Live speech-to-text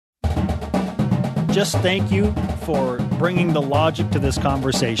just thank you for bringing the logic to this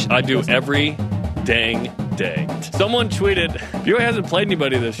conversation. I do every dang day. Someone tweeted, BYU hasn't played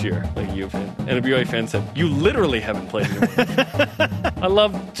anybody this year, like a U fan. And a BYU fan said, you literally haven't played anyone. I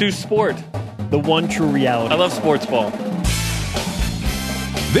love to sport. The one true reality. I love sports ball.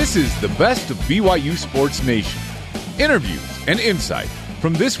 This is the best of BYU Sports Nation. Interviews and insight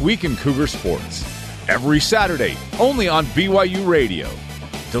from this week in Cougar sports. Every Saturday, only on BYU Radio.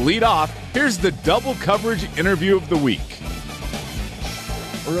 To lead off, here's the double coverage interview of the week.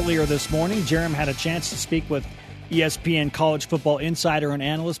 Earlier this morning, Jerem had a chance to speak with ESPN college football insider and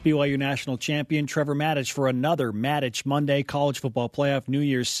analyst, BYU national champion Trevor Matich for another Matich Monday college football playoff, New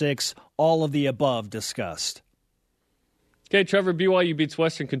Year's 6, all of the above discussed. Okay, Trevor, BYU beats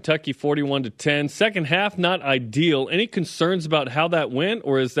Western Kentucky 41-10. Second half, not ideal. Any concerns about how that went,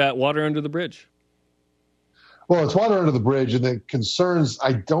 or is that water under the bridge? Well, it's water under the bridge, and the concerns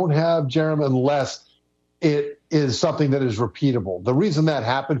I don't have, Jeremy, unless it is something that is repeatable. The reason that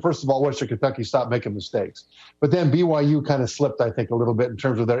happened, first of all, Western Kentucky stopped making mistakes. But then BYU kind of slipped, I think, a little bit in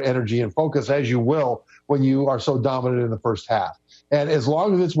terms of their energy and focus, as you will when you are so dominant in the first half. And as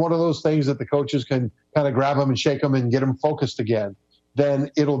long as it's one of those things that the coaches can kind of grab them and shake them and get them focused again, then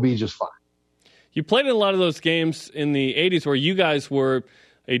it'll be just fine. You played in a lot of those games in the 80s where you guys were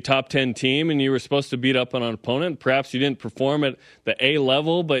a top 10 team and you were supposed to beat up on an opponent. Perhaps you didn't perform at the A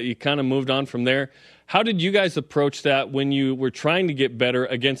level, but you kind of moved on from there. How did you guys approach that when you were trying to get better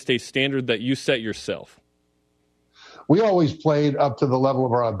against a standard that you set yourself? We always played up to the level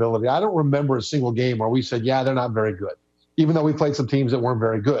of our ability. I don't remember a single game where we said, yeah, they're not very good, even though we played some teams that weren't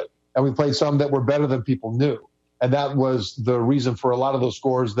very good. And we played some that were better than people knew. And that was the reason for a lot of those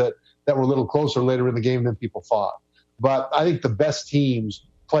scores that were a little closer later in the game than people thought. But I think the best teams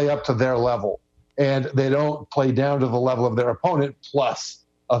play up to their level, and they don't play down to the level of their opponent plus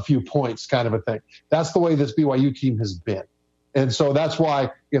a few points kind of a thing. That's the way this BYU team has been. And so that's why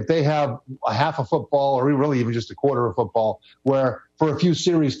if they have a half of football or really even just a quarter of football where for a few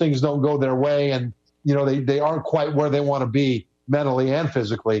series things don't go their way and they aren't quite where they want to be mentally and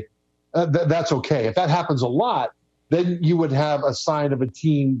physically, that's okay. If that happens a lot, then you would have a sign of a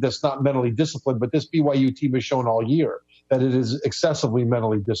team that's not mentally disciplined. But this BYU team has shown all year that it is excessively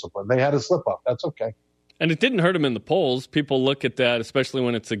mentally disciplined. They had a slip up. That's okay. And it didn't hurt them in the polls. People look at that, especially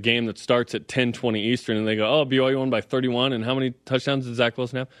when it's a game that starts at 10:20 Eastern, and they go, oh, BYU won by 31, and how many touchdowns did Zach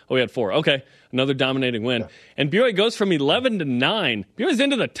Wilson have? Oh, he had 4. Okay, another dominating win. Yeah. And BYU goes from 11-9. BYU's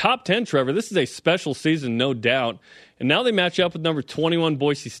into the top 10, Trevor. This is a special season, no doubt. And now they match up with number 21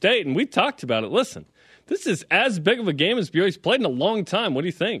 Boise State, and we talked about it. Listen, this is as big of a game as BYU's played in a long time. What do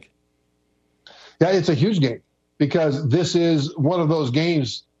you think? Yeah, it's a huge game because this is one of those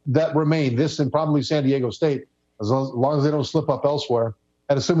games that remain, this and probably San Diego State, as long as they don't slip up elsewhere,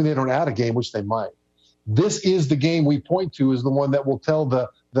 and assuming they don't add a game, which they might. This is the game we point to as the one that will tell the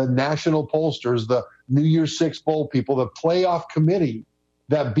national pollsters, the New Year's 6 bowl people, the playoff committee,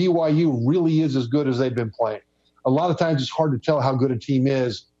 that BYU really is as good as they've been playing. A lot of times it's hard to tell how good a team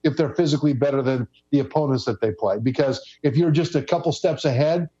is if they're physically better than the opponents that they play. Because if you're just a couple steps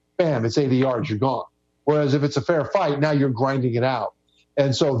ahead, bam, it's 80 yards, you're gone. Whereas if it's a fair fight, now you're grinding it out.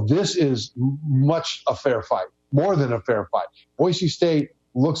 And so this is much a fair fight, more than a fair fight. Boise State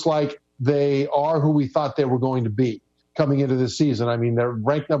looks like they are who we thought they were going to be coming into this season. I mean, they're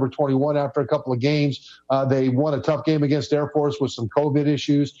ranked number 21 after a couple of games. They won a tough game against Air Force with some COVID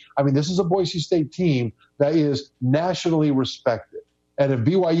issues. I mean, this is a Boise State team that is nationally respected. And if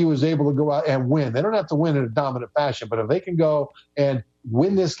BYU is able to go out and win, they don't have to win in a dominant fashion, but if they can go and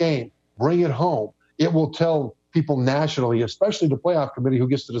win this game, bring it home, it will tell people nationally, especially the playoff committee who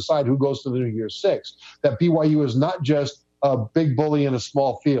gets to decide who goes to the New Year's 6, that BYU is not just a big bully in a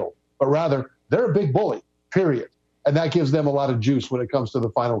small field, but rather they're a big bully, period. And that gives them a lot of juice when it comes to the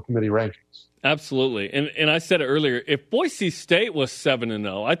final committee rankings. Absolutely. And I said it earlier, if Boise State was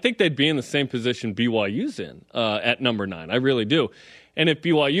 7-0, I think they'd be in the same position BYU's in at number 9. I really do. And if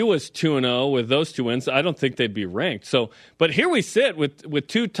BYU was 2-0 with those 2 wins, I don't think they'd be ranked. So, but here we sit with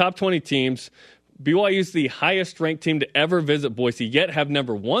 2 top 20 teams. BYU's the highest-ranked team to ever visit Boise, yet have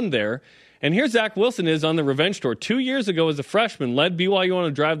never won there. And here Zach Wilson is on the revenge tour. 2 years ago as a freshman, led BYU on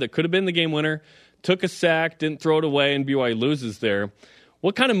a drive that could have been the game winner, took a sack, didn't throw it away, and BYU loses there.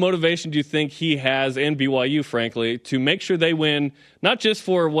 What kind of motivation do you think he has, and BYU, frankly, to make sure they win, not just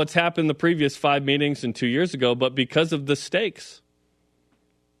for what's happened the previous 5 meetings and 2 years ago, but because of the stakes?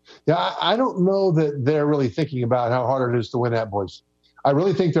 Yeah, I don't know that they're really thinking about how hard it is to win at Boise. I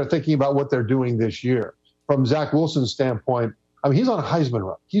really think they're thinking about what they're doing this year. From Zach Wilson's standpoint, I mean, he's on a Heisman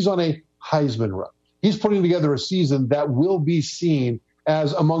run. He's on a Heisman run. He's putting together a season that will be seen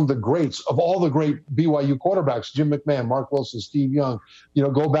as among the greats of all the great BYU quarterbacks, Jim McMahon, Mark Wilson, Steve Young,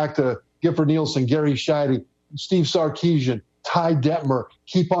 go back to Gifford Nielsen, Gary Scheide, Steve Sarkisian, Ty Detmer,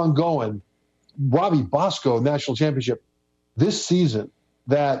 keep on going. Robbie Bosco, national championship. This season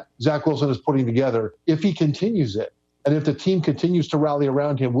that Zach Wilson is putting together, if he continues it, and if the team continues to rally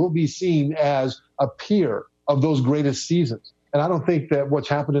around him, will be seen as a peer of those greatest seasons. And I don't think that what's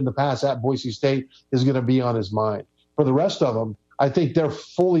happened in the past at Boise State is going to be on his mind. For the rest of them, I think they're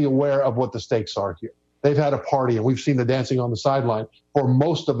fully aware of what the stakes are here. They've had a party, and we've seen the dancing on the sideline for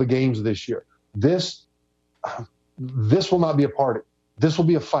most of the games this year. This will not be a party. This will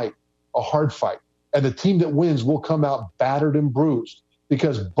be a fight, a hard fight. And the team that wins will come out battered and bruised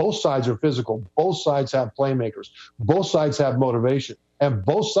because both sides are physical. Both sides have playmakers. Both sides have motivation. And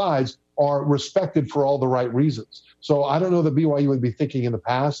both sides are respected for all the right reasons. So I don't know that BYU would be thinking in the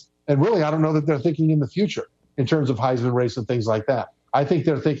past. And really, I don't know that they're thinking in the future in terms of Heisman race and things like that. I think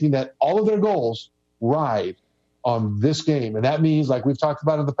they're thinking that all of their goals ride on this game. And that means, like we've talked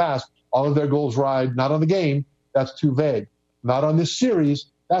about in the past, all of their goals ride not on the game. That's too vague. Not on this series.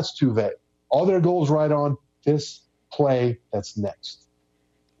 That's too vague. All their goals ride on this play that's next.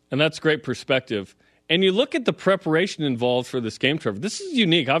 And that's great perspective. And you look at the preparation involved for this game, Trevor. This is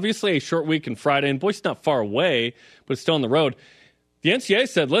unique. Obviously, a short week and Friday, and Boise's not far away, but it's still on the road. The NCAA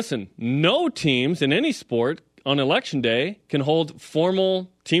said, listen, no teams in any sport on Election Day can hold formal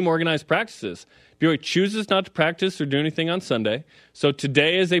team-organized practices. BYU chooses not to practice or do anything on Sunday. So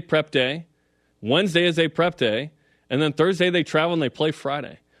today is a prep day. Wednesday is a prep day. And then Thursday they travel and they play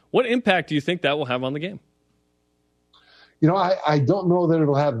Friday. What impact do you think that will have on the game? I don't know that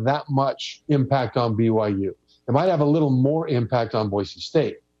it'll have that much impact on BYU. It might have a little more impact on Boise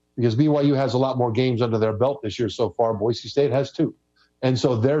State because BYU has a lot more games under their belt this year so far. Boise State has 2. And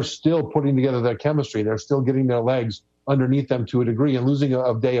so they're still putting together their chemistry. They're still getting their legs underneath them to a degree. And losing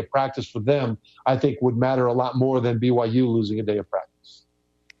a day of practice for them, I think, would matter a lot more than BYU losing a day of practice.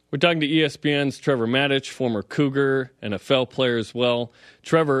 We're talking to ESPN's Trevor Matich, former Cougar, NFL player as well.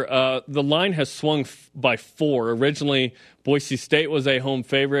 Trevor, the line has swung by 4. Originally, Boise State was a home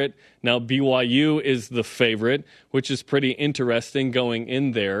favorite. Now BYU is the favorite, which is pretty interesting going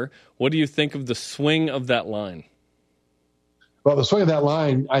in there. What do you think of the swing of that line? Well, the swing of that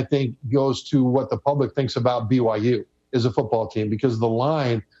line, I think, goes to what the public thinks about BYU as a football team because the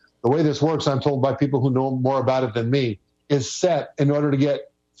line, the way this works, I'm told by people who know more about it than me, is set in order to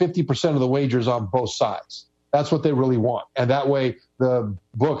get 50% of the wagers on both sides. That's what they really want. And that way the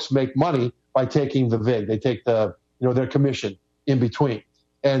books make money by taking the VIG. They take their commission in between.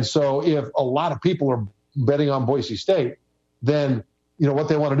 And so if a lot of people are betting on Boise State, then what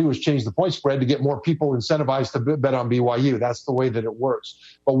they want to do is change the point spread to get more people incentivized to bet on BYU. That's the way that it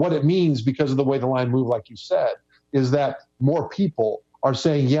works. But what it means, because of the way the line moved, like you said, is that more people are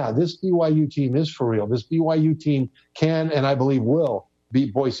saying, yeah, this BYU team is for real. This BYU team can, and I believe will,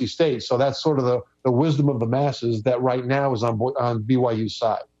 beat Boise State. So that's sort of the wisdom of the masses that right now is on BYU's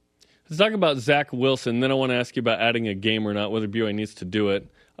side. Let's talk about Zach Wilson. Then I want to ask you about adding a game or not, whether BYU needs to do it.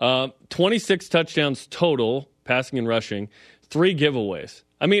 26 touchdowns total, passing and rushing, 3 giveaways.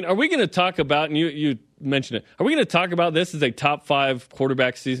 I mean, are we going to talk about, and you mentioned it, are we going to talk about this as a top 5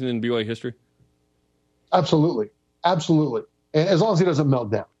 quarterback season in BYU history? Absolutely. Absolutely. And as long as he doesn't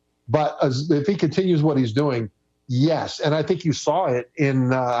melt down. But if he continues what he's doing, yes. And I think you saw it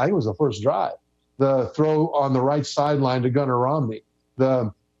in, I think it was the first drive, the throw on the right sideline to Gunnar Romney.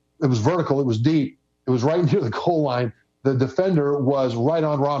 It was vertical. It was deep. It was right near the goal line. The defender was right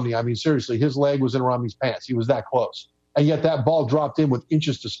on Romney. I mean, seriously, his leg was in Romney's pants. He was that close. And yet that ball dropped in with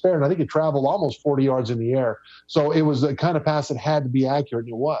inches to spare. And I think it traveled almost 40 yards in the air. So it was the kind of pass that had to be accurate,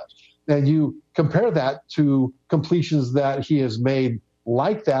 and it was. And you compare that to completions that he has made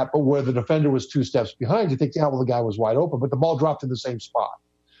like that, but where the defender was 2 steps behind, you think, yeah, well, the guy was wide open, but the ball dropped in the same spot.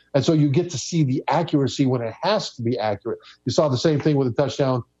 And so you get to see the accuracy when it has to be accurate. You saw the same thing with a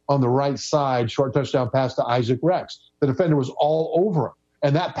touchdown on the right side, short touchdown pass to Isaac Rex. The defender was all over him.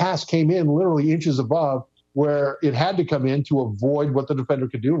 And that pass came in literally inches above where it had to come in to avoid what the defender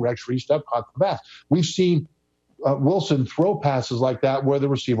could do. Rex reached up, caught the pass. We've seen Wilson throw passes like that where the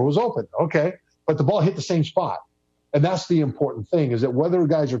receiver was open. Okay, but the ball hit the same spot. And that's the important thing, is that whether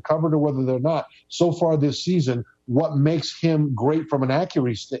guys are covered or whether they're not, so far this season, what makes him great from an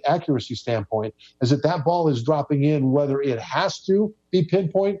accuracy standpoint is that ball is dropping in whether it has to be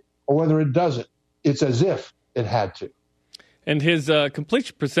pinpoint or whether it doesn't. It's as if it had to. And his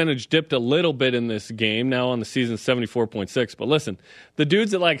completion percentage dipped a little bit in this game. Now on the season, 74.6. But listen, the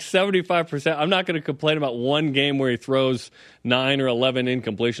dude's at like 75%. I'm not going to complain about one game where he throws 9 or 11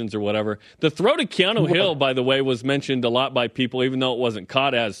 incompletions or whatever. The throw to Keanu Hill, by the way, was mentioned a lot by people, even though it wasn't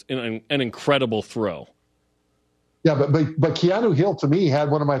caught as an incredible throw. Yeah, but Keanu Hill, to me,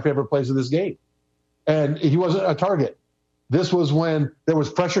 had one of my favorite plays of this game. And he wasn't a target. This was when there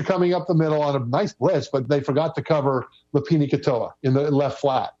was pressure coming up the middle on a nice blitz, but they forgot to cover Lapini Katoa in the left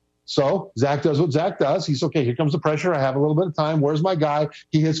flat. So Zach does what Zach does. He's okay. Here comes the pressure. I have a little bit of time. Where's my guy?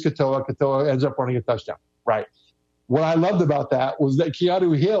 He hits Katoa. Katoa ends up running a touchdown. Right. What I loved about that was that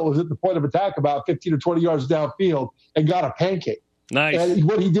Keanu Hill was at the point of attack about 15 or 20 yards downfield and got a pancake. Nice. And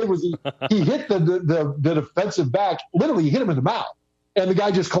what he did was he hit the defensive back. Literally, he hit him in the mouth. And the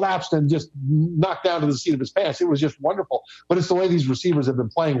guy just collapsed and just knocked down to the seat of his pants. It was just wonderful. But it's the way these receivers have been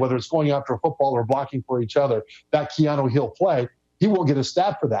playing, whether it's going after a football or blocking for each other. That Keanu Hill play, he won't get a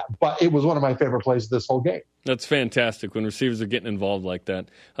stat for that. But it was one of my favorite plays of this whole game. That's fantastic when receivers are getting involved like that.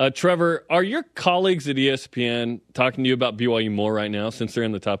 Trevor, are your colleagues at ESPN talking to you about BYU more right now since they're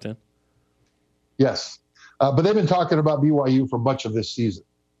in the top 10? Yes. But they've been talking about BYU for much of this season.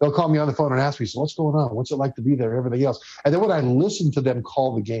 They'll call me on the phone and ask me, so what's going on? What's it like to be there? Everything else. And then when I listen to them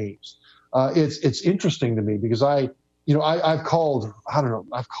call the games, it's interesting to me because I've called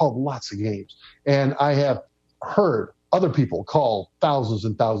lots of games, and I have heard other people call thousands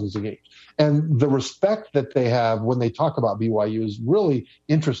and thousands of games. And the respect that they have when they talk about BYU is really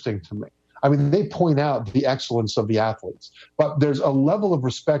interesting to me. I mean, they point out the excellence of the athletes, but there's a level of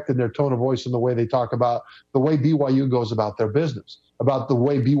respect in their tone of voice and the way they talk about the way BYU goes about their business, about the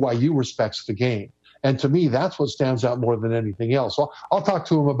way BYU respects the game. And to me, that's what stands out more than anything else. So I'll talk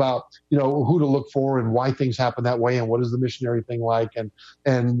to them about, who to look for and why things happen that way and what is the missionary thing like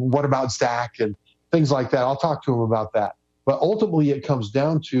and what about Zach and things like that. I'll talk to them about that. But ultimately, it comes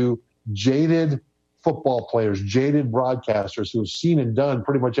down to jaded football players, jaded broadcasters who have seen and done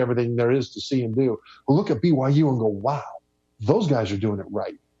pretty much everything there is to see and do, who look at BYU and go, wow, those guys are doing it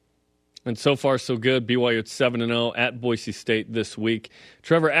right. And so far, so good. BYU at 7-0 at Boise State this week.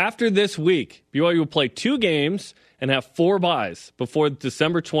 Trevor, after this week, BYU will play 2 games and have 4 byes before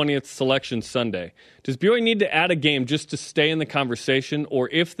December 20th Selection Sunday. Does BYU need to add a game just to stay in the conversation, or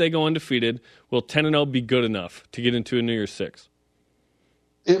if they go undefeated, will 10-0 be good enough to get into a New Year's Six?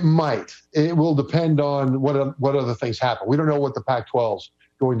 It might. It will depend on what other things happen. We don't know what the Pac-12 is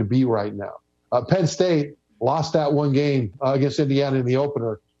going to be right now. Penn State lost that one game against Indiana in the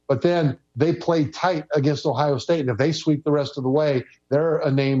opener, but then they played tight against Ohio State. And if they sweep the rest of the way, they're a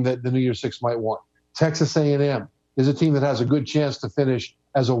name that the New Year's Six might want. Texas A&M is a team that has a good chance to finish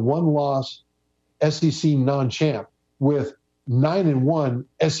as a one-loss SEC non-champ with 9-1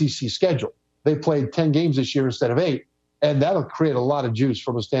 SEC schedule. They played 10 games this year instead of 8. And that'll create a lot of juice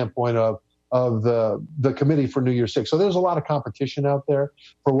from a standpoint of the committee for New Year's Six. So there's a lot of competition out there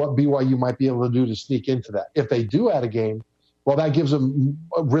for what BYU might be able to do to sneak into that. If they do add a game, well, that gives them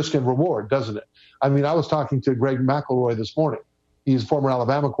a risk and reward, doesn't it? I mean, I was talking to Greg McElroy this morning. He's a former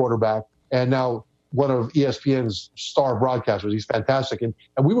Alabama quarterback and now one of ESPN's star broadcasters. He's fantastic. And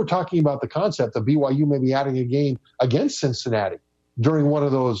we were talking about the concept of BYU maybe adding a game against Cincinnati during one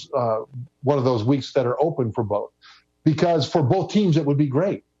of those weeks that are open for both. Because for both teams, it would be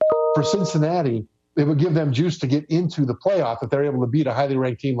great. For Cincinnati, it would give them juice to get into the playoff if they're able to beat a highly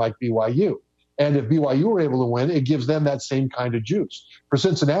ranked team like BYU. And if BYU were able to win, it gives them that same kind of juice. For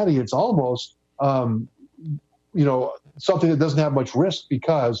Cincinnati, it's almost, something that doesn't have much risk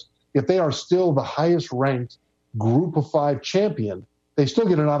because if they are still the highest ranked Group of 5 champion, they still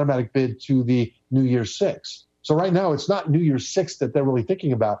get an automatic bid to the New Year's Six. So right now, it's not New Year's Six that they're really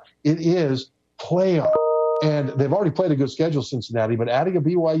thinking about. It is playoff. And they've already played a good schedule, Cincinnati, but adding a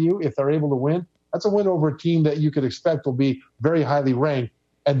BYU, if they're able to win, that's a win over a team that you could expect will be very highly ranked.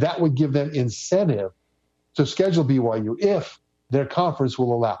 And that would give them incentive to schedule BYU if their conference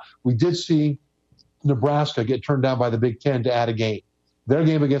will allow. We did see Nebraska get turned down by the Big Ten to add a game. Their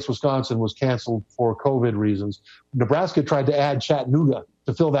game against Wisconsin was canceled for COVID reasons. Nebraska tried to add Chattanooga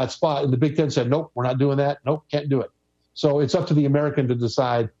to fill that spot, and the Big Ten said, nope, we're not doing that. Nope, can't do it. So it's up to the American to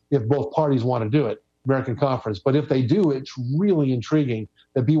decide if both parties want to do it. American Conference. But if they do, it's really intriguing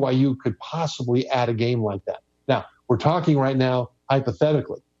that BYU could possibly add a game like that. Now, we're talking right now,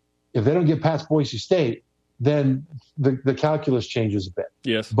 hypothetically. If they don't get past Boise State, then the calculus changes a bit.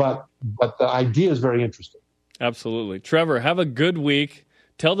 Yes. But the idea is very interesting. Absolutely. Trevor, have a good week.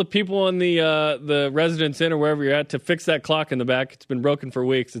 Tell the people in the Residence Inn or wherever you're at to fix that clock in the back. It's been broken for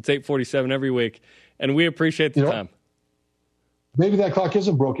weeks. It's 8:47 every week. And we appreciate the time. maybe that clock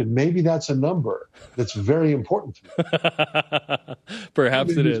isn't broken. Maybe that's a number that's very important to me.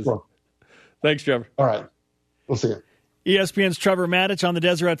 Perhaps it is. Broken. Thanks, Trevor. All right. We'll see you. ESPN's Trevor Maddich on the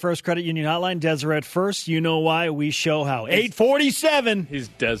Deseret First Credit Union Hotline. Deseret First, you know why, we show how. 8:47. He's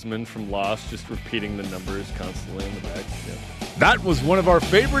Desmond from Lost, just repeating the numbers constantly in the back. Yeah. That was one of our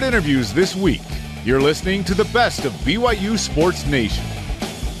favorite interviews this week. You're listening to the best of BYU Sports Nation.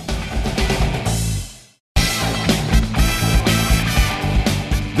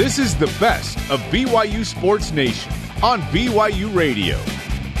 This is the best of BYU Sports Nation on BYU Radio.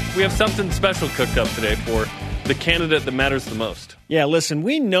 We have something special cooked up today for the candidate that matters the most. Yeah, listen,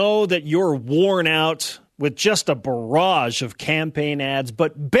 we know that you're worn out with just a barrage of campaign ads,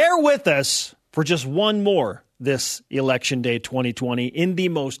 but bear with us for just one more this Election Day 2020 in the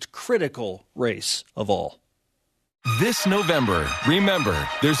most critical race of all. This November, remember,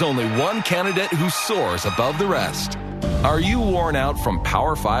 there's only one candidate who soars above the rest. Are you worn out from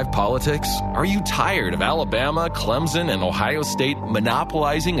Power 5 politics? Are you tired of Alabama, Clemson, and Ohio State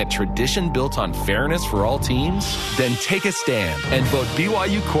monopolizing a tradition built on fairness for all teams? Then take a stand and vote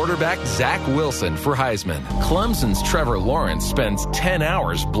BYU quarterback Zach Wilson for Heisman. Clemson's Trevor Lawrence spends 10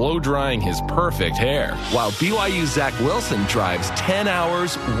 hours blow-drying his perfect hair, while BYU Zach Wilson drives 10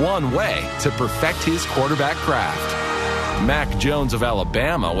 hours one way to perfect his quarterback craft. Mac Jones of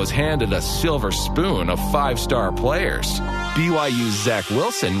Alabama was handed a silver spoon of five-star players. BYU's Zach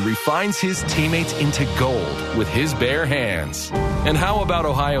Wilson refines his teammates into gold with his bare hands. And how about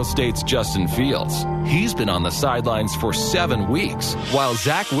Ohio State's Justin Fields? He's been on the sidelines for 7 weeks, while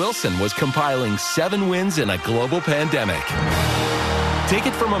Zach Wilson was compiling 7 wins in a global pandemic. Take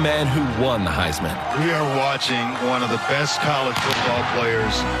it from a man who won the Heisman. We are watching one of the best college football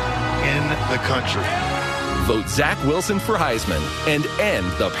players in the country. Vote Zach Wilson for Heisman and end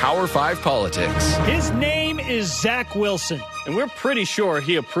the Power 5 politics. His name is Zach Wilson. And we're pretty sure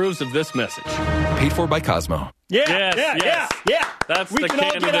he approves of this message. Paid for by Cosmo. Yeah. That's we the can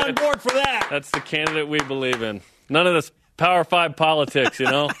candidate. all get on board for that. That's the candidate we believe in. None of this Power 5 politics, you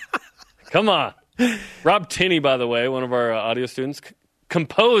know? Come on. Rob Tinney, by the way, one of our audio students,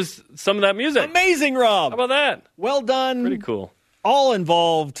 composed some of that music. Amazing, Rob. How about that? Well done. Pretty cool. All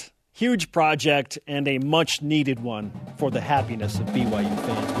involved. Huge project and a much-needed one for the happiness of BYU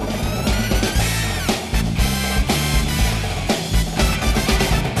fans.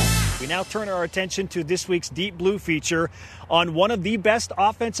 We now turn our attention to this week's Deep Blue feature on one of the best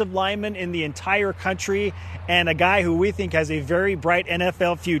offensive linemen in the entire country and a guy who we think has a very bright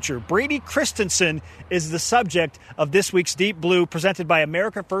NFL future. Brady Christensen is the subject of this week's Deep Blue, presented by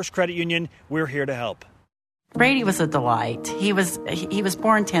America First Credit Union. We're here to help. Brady was a delight. He was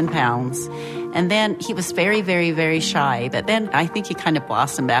born 10 pounds, and then he was very, very, very shy. But then I think he kind of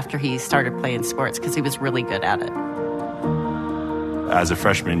blossomed after he started playing sports because he was really good at it. As a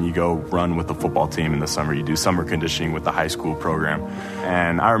freshman, you go run with the football team in the summer. You do summer conditioning with the high school program.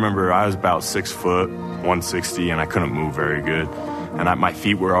 And I remember I was about 6 foot, 160, and I couldn't move very good. And my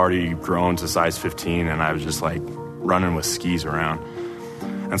feet were already grown to size 15, and I was just like running with skis around.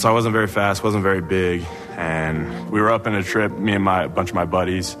 And so I wasn't very fast, wasn't very big. And we were up in a trip, me and a bunch of my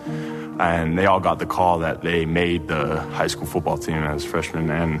buddies, and they all got the call that they made the high school football team as freshmen,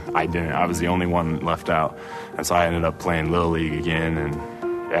 and I didn't. I was the only one left out. And so I ended up playing Little League again, and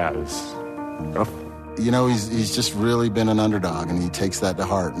yeah, it was rough. You know, he's just really been an underdog, and he takes that to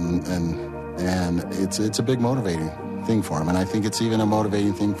heart, and it's a big motivating thing for him, and I think it's even a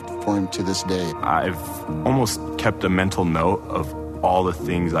motivating thing for him to this day. I've almost kept a mental note of all the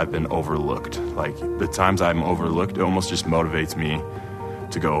things I've been overlooked. Like the times I'm overlooked, it almost just motivates me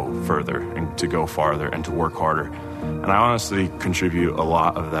to go further and to go farther and to work harder. And I honestly contribute a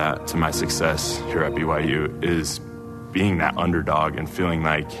lot of that to my success here at BYU is being that underdog and feeling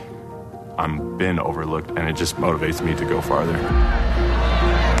like I'm been overlooked, and it just motivates me to go farther.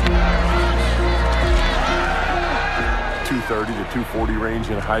 230 to 240 range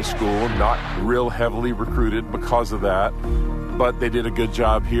in high school, not real heavily recruited because of that. But they did a good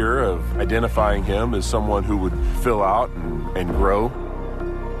job here of identifying him as someone who would fill out and grow.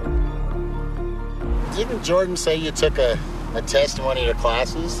 Didn't Jordan say you took a test in one of your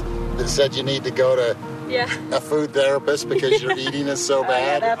classes that said you need to go to a food therapist because your eating is so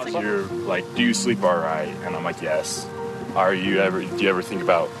bad? You're like, do you sleep all right? And I'm like, yes. Do you ever think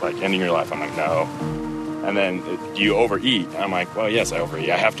about like ending your life? I'm like, no. And then, do you overeat? And I'm like, well, yes, I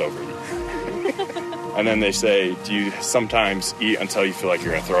overeat. I have to overeat. And then they say, do you sometimes eat until you feel like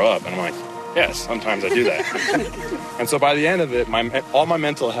you're going to throw up? And I'm like, yes, sometimes I do that. And so by the end of it, all my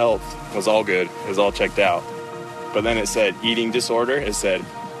mental health was all good. It was all checked out. But then it said eating disorder. It said,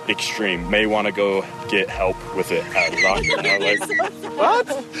 extreme. May want to go get help with it at a doctor. What?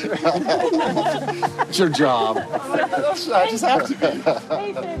 It's your job. I just have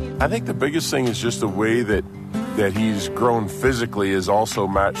to. I think the biggest thing is just the way that he's grown physically is also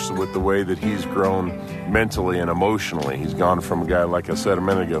matched with the way that he's grown mentally and emotionally. He's gone from a guy, like I said a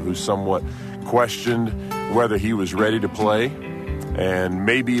minute ago, who's somewhat questioned whether he was ready to play and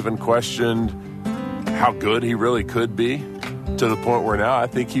maybe even questioned how good he really could be, to the point where now I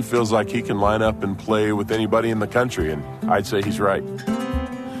think he feels like he can line up and play with anybody in the country, and I'd say he's right.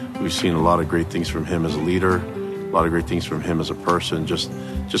 We've seen a lot of great things from him as a leader, a lot of great things from him as a person, just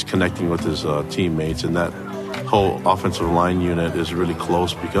connecting with his teammates, and that whole offensive line unit is really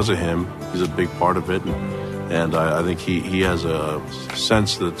close because of him. He's a big part of it, and I think he has a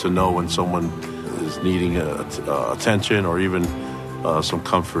sense to know when someone is needing attention or even some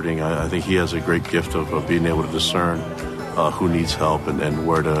comforting. I think he has a great gift of being able to discern who needs help and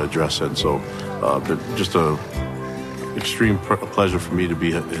where to address it. And so just a extreme pleasure for me to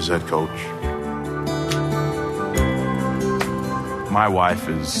be his head coach. My wife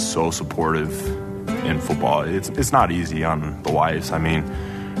is so supportive in football. It's not easy on the wives. I mean,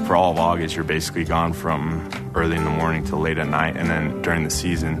 for all of August, you're basically gone from early in the morning till late at night, and then during the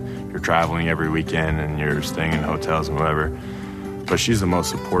season, you're traveling every weekend and you're staying in hotels and whatever. But she's the most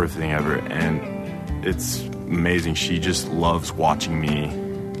supportive thing ever, and it's amazing. She just loves watching me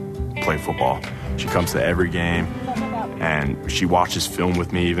play football. She comes to every game, and she watches film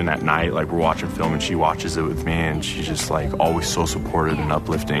with me even at night. Like, we're watching film and she watches it with me, and she's just like always so supportive and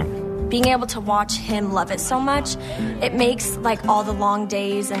uplifting. Being able to watch him love it so much, it makes like all the long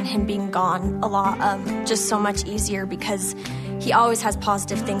days and him being gone a lot just so much easier, because he always has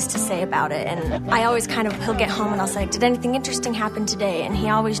positive things to say about it. And I always he'll get home and I'll say, did anything interesting happen today? And he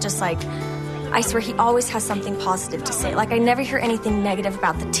always just I swear he always has something positive to say. Like, I never hear anything negative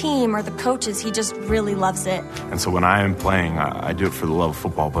about the team or the coaches. He just really loves it. And so when I am playing, I do it for the love of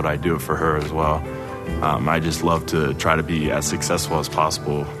football, but I do it for her as well. I just love to try to be as successful as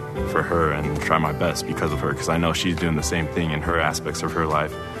possible for her and try my best because of her, because I know she's doing the same thing in her aspects of her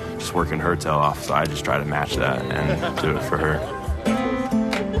life, just working her tail off. So I just try to match that and do it for her.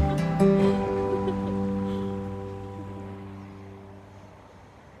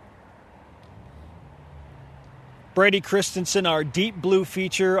 Brady Christensen, our Deep Blue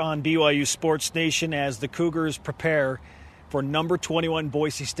feature on BYU Sports Nation as the Cougars prepare for number 21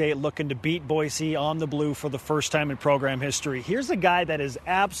 Boise State, looking to beat Boise on the blue for the first time in program history. Here's a guy that is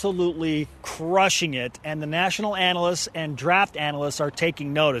absolutely crushing it, and the national analysts and draft analysts are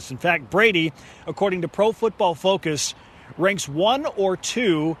taking notice. In fact, Brady, according to Pro Football Focus, ranks 1 or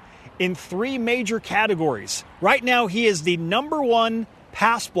 2 in 3 major categories. Right now, he is the number 1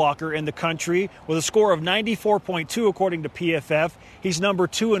 pass blocker in the country with a score of 94.2 according to PFF. He's number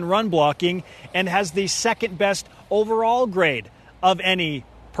 2 in run blocking and has the second best overall grade of any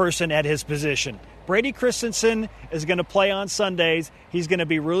person at his position. Brady Christensen is going to play on Sundays. He's going to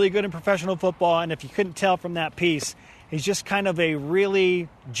be really good in professional football, and if you couldn't tell from that piece, he's just kind of a really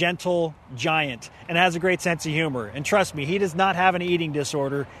gentle giant and has a great sense of humor. And trust me, he does not have an eating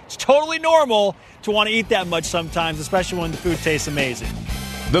disorder. It's totally normal to want to eat that much sometimes, especially when the food tastes amazing.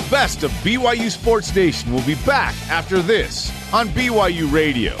 The best of BYU Sports Nation will be back after this on BYU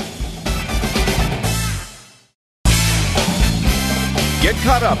Radio. Get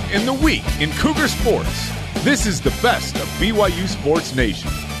caught up in the week in Cougar sports. This is the best of BYU Sports Nation.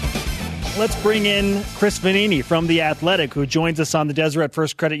 Let's bring in Chris Vanini from The Athletic, who joins us on the Deseret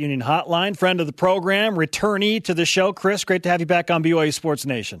First Credit Union hotline. Friend of the program, returnee to the show. Chris, great to have you back on BYU Sports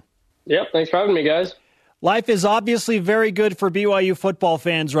Nation. Yep, thanks for having me, guys. Life is obviously very good for BYU football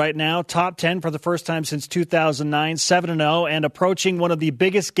fans right now. Top 10 for the first time since 2009, 7-0, and approaching one of the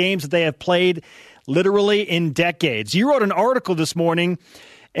biggest games that they have played literally in decades. You wrote an article this morning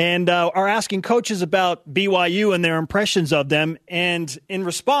and are asking coaches about BYU and their impressions of them. And in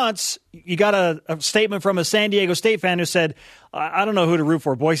response, you got a statement from a San Diego State fan who said, I don't know who to root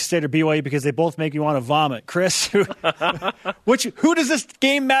for, Boise State or BYU, because they both make me want to vomit. Chris, who does this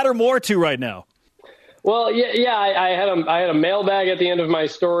game matter more to right now? Well, I had a mailbag at the end of my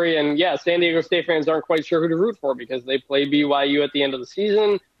story, and San Diego State fans aren't quite sure who to root for because they play BYU at the end of the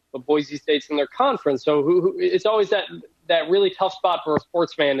season, but Boise State's in their conference. So it's always that really tough spot for a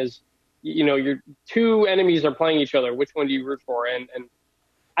sports fan is, your two enemies are playing each other. Which one do you root for? And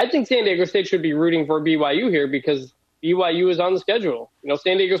I think San Diego State should be rooting for BYU here because BYU is on the schedule.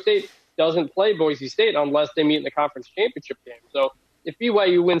 San Diego State doesn't play Boise State unless they meet in the conference championship game. So if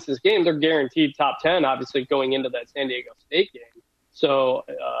BYU wins this game, they're guaranteed top 10, obviously going into that San Diego State game. So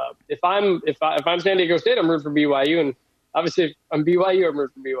if I'm San Diego State, I'm rooting for BYU. And obviously, I'm BYU. I'm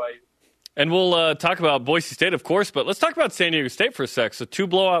rooting for BYU. And we'll talk about Boise State, of course, but let's talk about San Diego State for a sec. So 2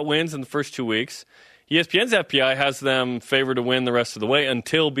 blowout wins in the first 2 weeks. ESPN's FPI has them favored to win the rest of the way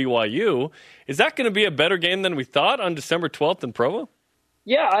until BYU. Is that going to be a better game than we thought on December 12th in Provo?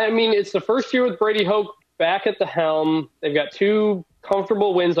 Yeah, I mean, it's the first year with Brady Hoke back at the helm. They've got 2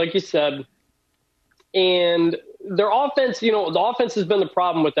 comfortable wins, like you said. And their offense, the offense has been the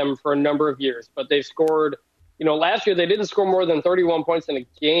problem with them for a number of years, but they've scored. Last year they didn't score more than 31 points in a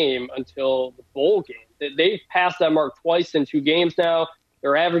game until the bowl game. They've passed that mark twice in 2 games now.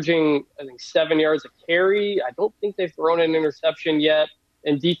 They're averaging, I think, 7 yards a carry. I don't think they've thrown an interception yet.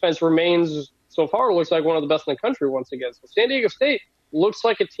 And defense remains, so far, looks like one of the best in the country once again. So San Diego State looks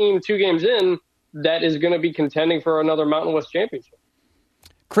like a team 2 games in that is going to be contending for another Mountain West championship.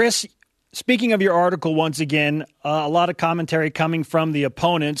 Chris, speaking of your article once again, a lot of commentary coming from the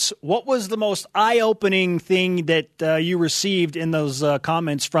opponents. What was the most eye-opening thing that you received in those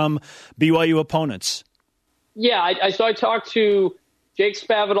comments from BYU opponents? Yeah, I talked to Jake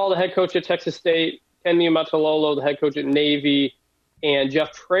Spavital, the head coach at Texas State, Ken Niumatalolo, the head coach at Navy, and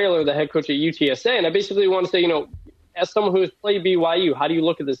Jeff Traylor, the head coach at UTSA. And I basically want to say, as someone who has played BYU, how do you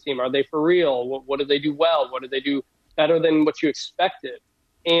look at this team? Are they for real? What did they do well? What did they do better than what you expected?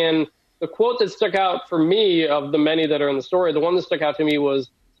 And the quote that stuck out for me of the many that are in the story, the one that stuck out to me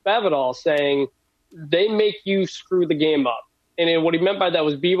was Spavital saying, they make you screw the game up. And what he meant by that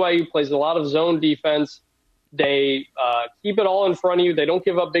was BYU plays a lot of zone defense. They keep it all in front of you. They don't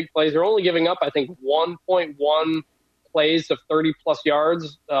give up big plays. They're only giving up, I think, 1.1 plays of 30-plus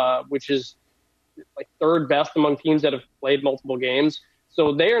yards, which is like 3rd best among teams that have played multiple games.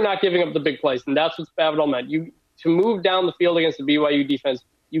 So they are not giving up the big plays, and that's what Spavital meant. To move down the field against the BYU defense,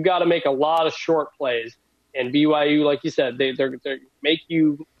 you got to make a lot of short plays. And BYU, like you said, they make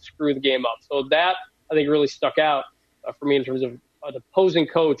you screw the game up. So that, I think, really stuck out for me in terms of the opposing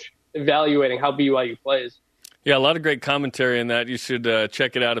coach evaluating how BYU plays. Yeah, a lot of great commentary in that. You should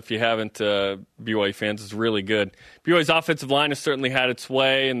check it out if you haven't, BYU fans. It's really good. BYU's offensive line has certainly had its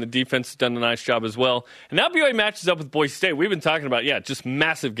way, and the defense has done a nice job as well. And now BYU matches up with Boise State. We've been talking about, just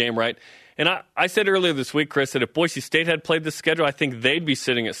massive game, right? And I said earlier this week, Chris, that if Boise State had played this schedule, I think they'd be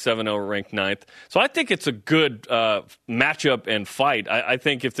sitting at 7-0, ranked 9th. So I think it's a good matchup and fight. I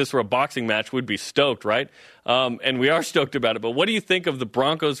think if this were a boxing match, we'd be stoked, right? And we are stoked about it. But what do you think of the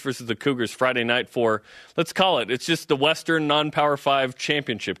Broncos versus the Cougars Friday night for, let's call it's just the Western non-Power 5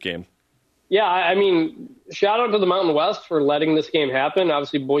 championship game? Yeah, I mean, shout out to the Mountain West for letting this game happen.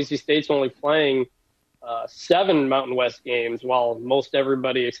 Obviously, Boise State's only playing 7 Mountain West games, while most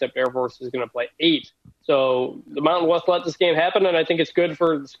everybody except Air Force is going to play 8. So the Mountain West let this game happen, and I think it's good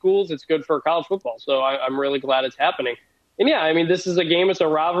for the schools. It's good for college football. So I'm really glad it's happening. And, yeah, I mean, this is a game. It's a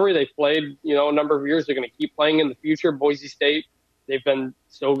rivalry. They've played, a number of years. They're going to keep playing in the future. Boise State, they've been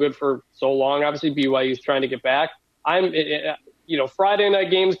so good for so long. Obviously, BYU is trying to get back. Friday night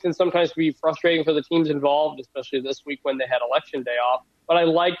games can sometimes be frustrating for the teams involved, especially this week when they had Election Day off. But I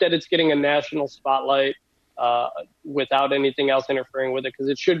like that it's getting a national spotlight without anything else interfering with it, because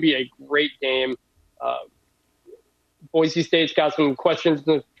it should be a great game. Boise State's got some questions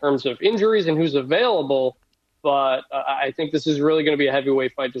in terms of injuries and who's available, but I think this is really going to be a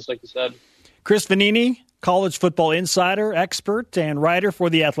heavyweight fight, just like you said. Chris Vanini, college football insider, expert, and writer for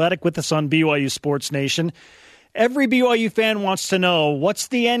The Athletic, with us on BYU Sports Nation. Every BYU fan wants to know, what's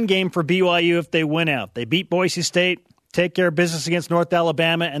the end game for BYU if they win out? They beat Boise State, take care of business against North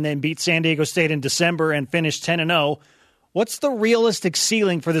Alabama, and then beat San Diego State in December and finish 10-0. What's the realistic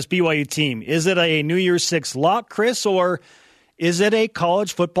ceiling for this BYU team? Is it a New Year's Six lock, Chris, or is it a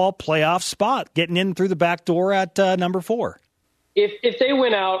college football playoff spot, getting in through the back door at number 4? If they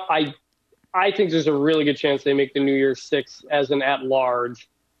win out, I think there's a really good chance they make the New Year's Six as an at-large.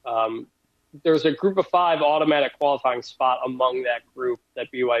 There's a group of 5 automatic qualifying spot among that group that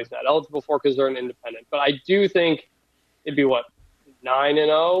BYU is not eligible for because they're an independent. But I do think it'd be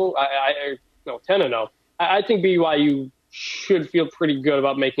 9-0? 10-0. I think BYU should feel pretty good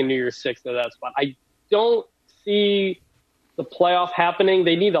about making New Year's Six to that spot. I don't see the playoff happening.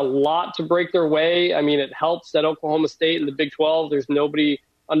 They need a lot to break their way. I mean, it helps that Oklahoma State in the Big 12, there's nobody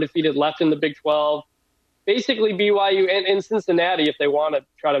undefeated left in the Big 12. Basically, BYU and Cincinnati, if they want to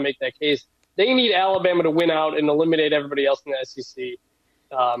try to make that case, they need Alabama to win out and eliminate everybody else in the SEC.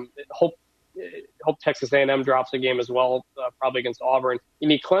 Hope Texas A&M drops a game as well, probably against Auburn. You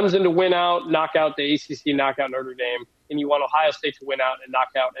need Clemson to win out, knock out the ACC, knock out Notre Dame, and you want Ohio State to win out and knock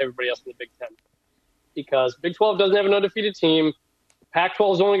out everybody else in the Big 10. Because Big 12 doesn't have an undefeated team.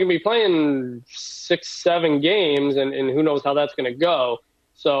 Pac-12 is only going to be playing 6-7 games, and who knows how that's going to go.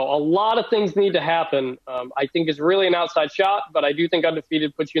 So a lot of things need to happen. I think it's really an outside shot, but I do think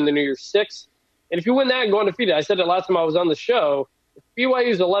undefeated puts you in the New Year's Six. And if you win that and go undefeated, I said it last time I was on the show, if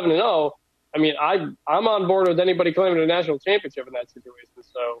BYU's 11-0, I mean, I'm on board with anybody claiming a national championship in that situation.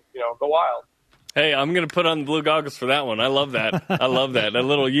 So, go wild. Hey, I'm going to put on the blue goggles for that one. I love that. A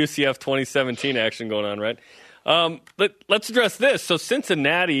little UCF 2017 action going on, right? Let's address this. So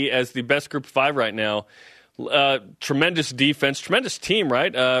Cincinnati, as the best group of 5 right now, tremendous defense, tremendous team,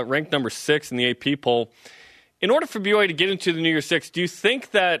 right? Ranked number 6 in the AP poll. In order for BYU to get into the New Year's Six, do you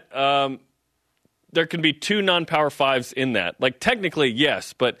think that there can be 2 non-Power 5s in that? Like, technically,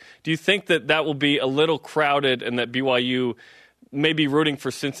 yes, but do you think that will be a little crowded and that BYU may be rooting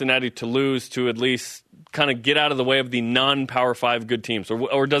for Cincinnati to lose to at least kind of get out of the way of the non-Power 5 good teams?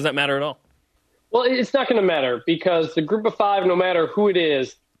 Or does that matter at all? Well, it's not going to matter because the group of 5, no matter who it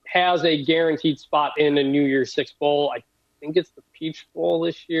is, has a guaranteed spot in a New Year's Six bowl. I think it's the Peach Bowl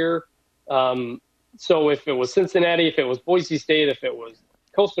this year. So if it was Cincinnati, if it was Boise State, if it was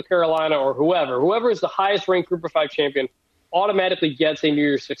Coastal Carolina or whoever is the highest ranked group of 5 champion automatically gets a New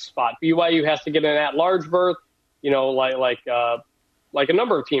Year's Six spot. BYU has to get an at-large berth, like a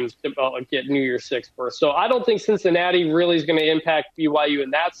number of teams get New Year's Six berth. So I don't think Cincinnati really is going to impact BYU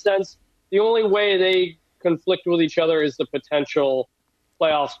in that sense. The only way they conflict with each other is the potential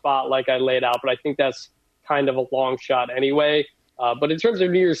playoff spot like I laid out, but I think that's kind of a long shot anyway. But in terms of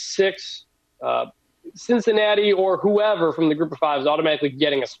New Year's Six, Cincinnati or whoever from the group of 5 is automatically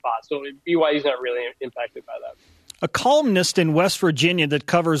getting a spot. So BYU is not really impacted by that. A columnist in West Virginia that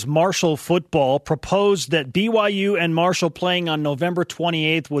covers Marshall football proposed that BYU and Marshall playing on November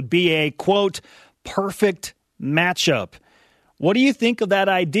 28th would be a, quote, perfect matchup. What do you think of that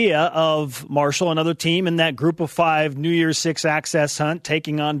idea of Marshall, another team in that group of 5 New Year's Six access hunt,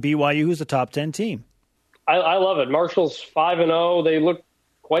 taking on BYU, who's a top 10 team? I love it. Marshall's 5-0. They look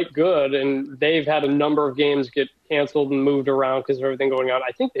quite good, and they've had a number of games get canceled and moved around because of everything going on.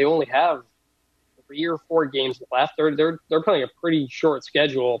 I think they only have 3 or 4 games left. They're playing a pretty short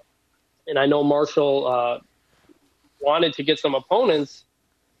schedule, and I know Marshall wanted to get some opponents,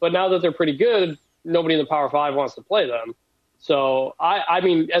 but now that they're pretty good, nobody in the Power 5 wants to play them. So, I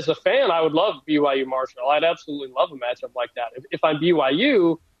mean, as a fan, I would love BYU Marshall. I'd absolutely love a matchup like that. If I'm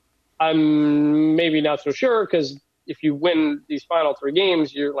BYU, I'm maybe not so sure because if you win these final 3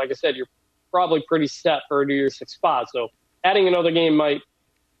 games, like I said, you're probably pretty set for a New Year's Six spot. So adding another game might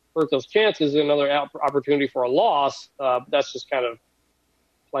hurt those chances, another opportunity for a loss. That's just kind of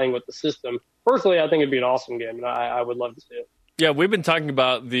playing with the system. Personally, I think it'd be an awesome game, and I would love to see it. Yeah, we've been talking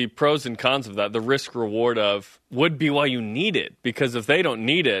about the pros and cons of that, the risk-reward of would BYU need it? Because if they don't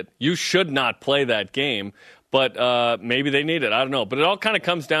need it, you should not play that game. But maybe they need it. I don't know. But it all kind of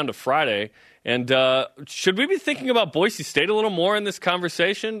comes down to Friday. And should we be thinking about Boise State a little more in this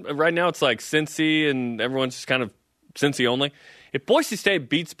conversation? Right now it's like Cincy and everyone's just kind of Cincy only. If Boise State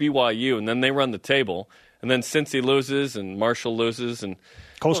beats BYU and then they run the table, and then Cincy loses and Marshall loses and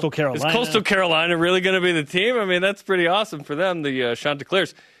Coastal Carolina. Is Coastal Carolina really going to be the team? I mean, that's pretty awesome for them, the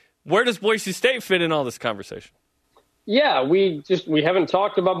Chanticleers. Where does Boise State fit in all this conversation? Yeah, we haven't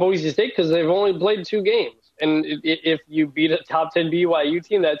talked about Boise State because they've only played 2 games. And if you beat a top 10 BYU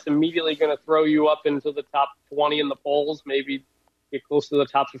team, that's immediately going to throw you up into the top 20 in the polls, maybe get close to the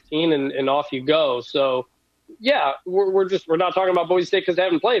top 15, and off you go. So, yeah, we're not talking about Boise State because they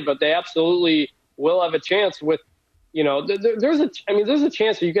haven't played, but they absolutely will have a chance with. There's a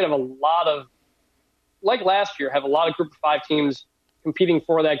chance that you could have a lot of, like last year, have a lot of group of 5 teams competing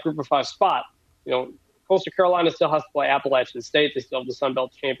for that group of 5 spot. Coastal Carolina still has to play Appalachian State. They still have the Sun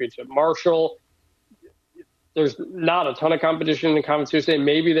Belt Championship. Marshall, there's not a ton of competition in Conference USA.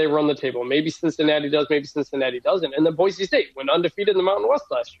 Maybe they run the table. Maybe Cincinnati does. Maybe Cincinnati doesn't. And then Boise State went undefeated in the Mountain West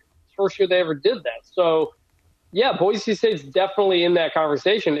last year. It's the first year they ever did that. So, yeah, Boise State's definitely in that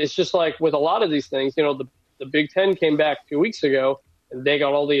conversation. It's just like with a lot of these things, the Big Ten came back 2 weeks ago, and they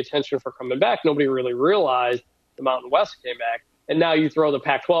got all the attention for coming back. Nobody really realized the Mountain West came back. And now you throw the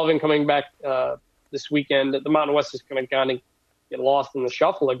Pac-12 in coming back this weekend. The Mountain West is going to kind of get lost in the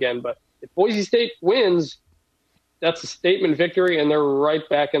shuffle again. But if Boise State wins, that's a statement victory, and they're right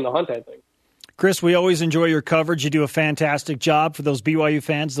back in the hunt, I think. Chris, we always enjoy your coverage. You do a fantastic job. For those BYU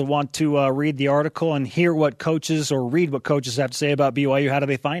fans that want to read the article and hear what coaches or read what coaches have to say about BYU, how do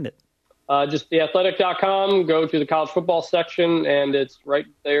they find it? Just theathletic.com, go to the college football section, and it's right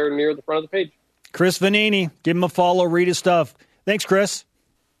there near the front of the page. Chris Vanini, give him a follow, read his stuff. Thanks, Chris.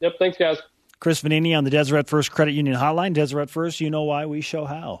 Yep, thanks, guys. Chris Vanini on the Deseret First Credit Union Hotline. Deseret First, you know why, we show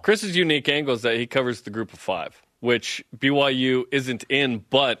how. Chris's unique angle is that he covers the group of 5. which BYU isn't in,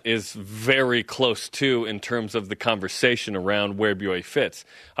 but is very close to in terms of the conversation around where BYU fits.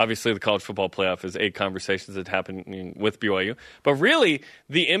 Obviously, the college football playoff is 8 conversations that happen with BYU. But really,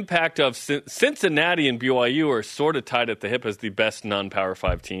 the impact of Cincinnati and BYU are sort of tied at the hip as the best non-Power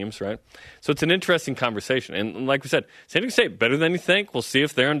 5 teams, right? So it's an interesting conversation. And like we said, San Diego State, better than you think. We'll see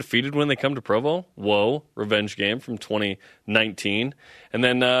if they're undefeated when they come to Provo. Whoa, revenge game from 2019. And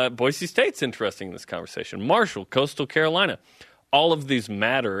then Boise State's interesting in this conversation. Marshall, Coastal Carolina. All of these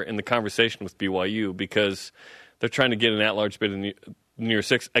matter in the conversation with BYU because they're trying to get an at-large bid in New Year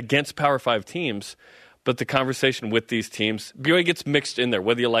 6 against Power 5 teams. But the conversation with these teams, BYU gets mixed in there,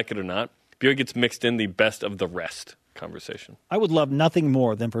 whether you like it or not. BYU gets mixed in the best of the rest conversation. I would love nothing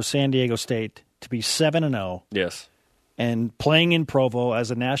more than for San Diego State to be 7-0. Yes. And playing in Provo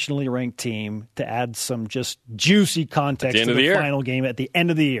as a nationally ranked team to add some just juicy context to the final game at the end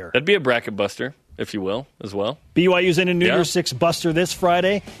of the year. That'd be a bracket buster, if you will, as well. BYU's in a New Year's 6 buster this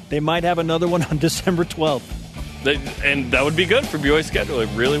Friday. They might have another one on December 12th. And that would be good for BYU's schedule. It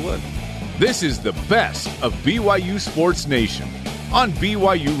really would. This is the best of BYU Sports Nation on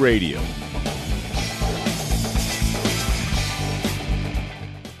BYU Radio.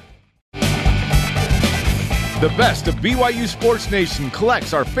 The best of BYU Sports Nation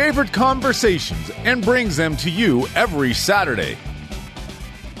collects our favorite conversations and brings them to you every Saturday.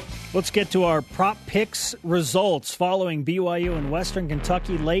 Let's get to our prop picks results following BYU and Western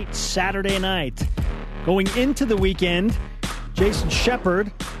Kentucky late Saturday night. Going into the weekend, Jason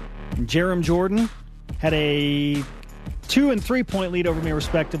Shepard and Jerem Jordan had a 2- and 3-point lead over me,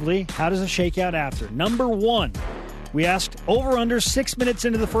 respectively. How does it shake out after? Number 1. We asked over-under 6 minutes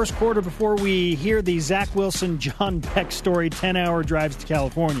into the first quarter before we hear the Zach Wilson, John Beck story, 10-hour drives to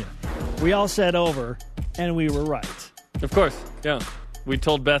California. We all said over, and we were right. Of course, yeah. We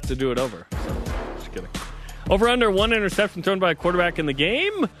told Beth to do it over. So, just kidding. Over-under 1 interception thrown by a quarterback in the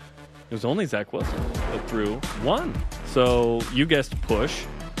game. It was only Zach Wilson that threw 1. So you guessed push.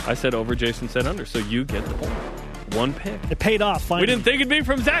 I said over, Jason said under. So you get the point. 1 pick. It paid off finally. We didn't think it'd be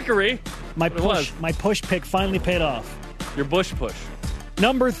from Zachary. My push pick finally paid off. Your Bush push.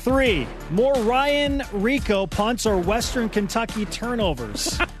 Number 3, more Ryan Rico punts or Western Kentucky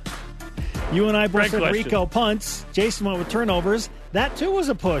turnovers. You and I both said Rico punts. Jason went with turnovers. That too was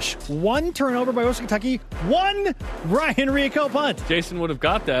a push. 1 turnover by Western Kentucky, 1 Ryan Rico punt. Jason would have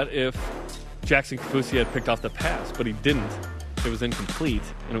got that if Jackson Kafusi had picked off the pass, but he didn't. It was incomplete,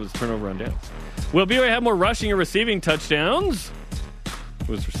 and it was a turnover on downs. Will BYU have more rushing or receiving touchdowns? It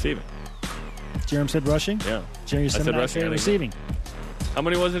was receiving. Jerem said rushing? Yeah. Jerry said rushing. Receiving. How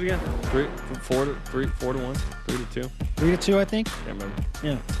many was it again? 4 to 1? 3 to 2? 3 to 2, I think. Can't remember.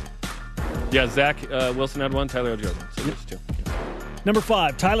 Yeah. Yeah, Zach Wilson had 1, Tyler Algier. So there's 2. Yeah. Number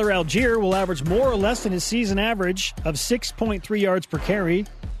 5, Tyler Algier will average more or less than his season average of 6.3 yards per carry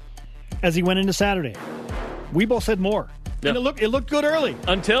as he went into Saturday. We both said more. Yep. And it looked good early.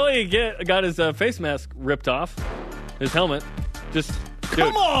 Until he got his face mask ripped off, his helmet.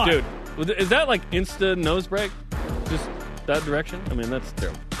 Come on! Dude, is that like insta nose break? Just that direction? I mean, that's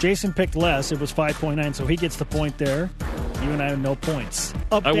terrible. Jason picked less. It was 5.9, so he gets the point there. You and I have no points.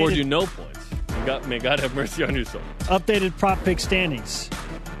 I award you no points. May God have mercy on your soul. Updated prop pick standings.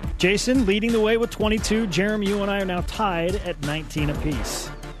 Jason leading the way with 22. Jerem, you and I are now tied at 19 apiece.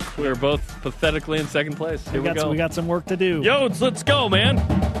 We're both pathetically in second place. Here we go. We got some work to do. Yodes, let's go, man.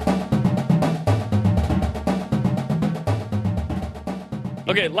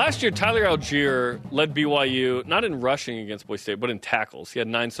 Okay, last year, Tyler Algier led BYU, not in rushing against Boise State, but in tackles. He had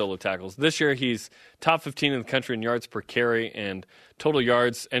 9 solo tackles. This year, he's top 15 in the country in yards per carry and total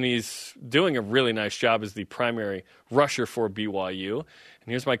yards, and he's doing a really nice job as the primary rusher for BYU. And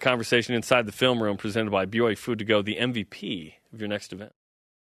here's my conversation inside the film room presented by BYU Food to Go, the MVP of your next event.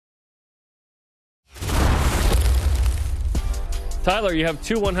 Tyler, you have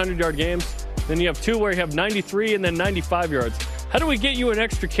 2 100-yard games. Then you have 2 where you have 93 and then 95 yards. How do we get you an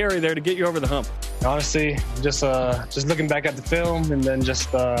extra carry there to get you over the hump? Honestly, just looking back at the film and then just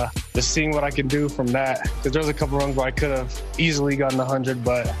seeing what I can do from that. Because there was a couple runs where I could have easily gotten 100,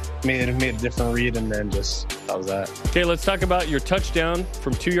 but made a different read, and then that was that. Okay, let's talk about your touchdown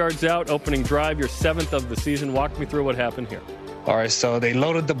from 2 yards out, opening drive, your 7th of the season. Walk me through what happened here. All right, so they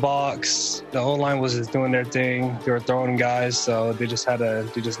loaded the box. The O-line was just doing their thing. They were throwing guys, so they just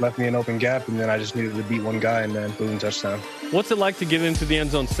left me an open gap, and then I just needed to beat one guy, and then boom, touchdown. What's it like to get into the end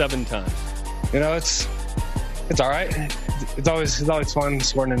zone 7 times? You know, it's all right. It's always fun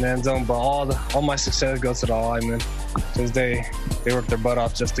scoring in the end zone, but all my success goes to the linemen because they worked their butt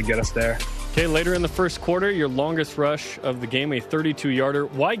off just to get us there. Okay, later in the first quarter, your longest rush of the game, a 32-yarder.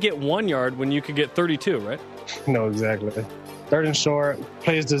 Why get 1 yard when you could get 32, right? No, exactly. Third and short,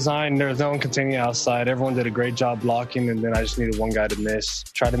 plays design, their zone continue outside. Everyone did a great job blocking, and then I just needed one guy to miss.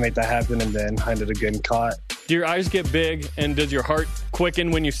 Tried to make that happen, and then I ended up getting caught. Do your eyes get big, and does your heart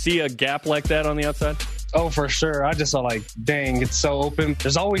quicken when you see a gap like that on the outside? Oh, for sure. I just saw like, dang, it's so open.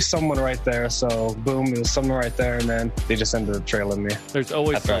 There's always someone right there. So, boom, it was someone right there, and then they just ended up trailing me. There's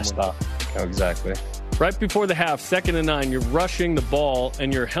always after someone. I stopped. Oh, exactly. Right before the half, 2nd and 9, you're rushing the ball,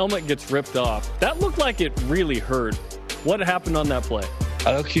 and your helmet gets ripped off. That looked like it really hurt. What happened on that play?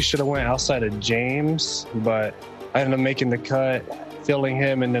 I think he should have went outside of James, but I ended up making the cut, filling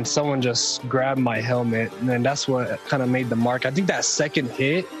him, and then someone just grabbed my helmet, and then that's what kind of made the mark. I think that second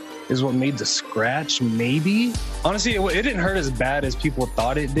hit is what made the scratch, maybe. Honestly, it didn't hurt as bad as people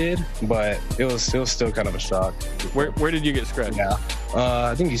thought it did, but it was still kind of a shock. Where did you get scratched? Yeah,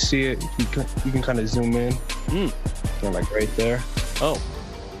 I think you see it. You can kind of zoom in. Like right there. Oh,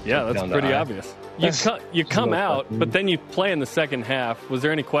 yeah, that's pretty obvious. You come out, but then you play in the second half. Was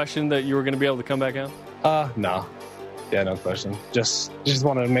there any question that you were going to be able to come back out? No. Yeah, no question. Just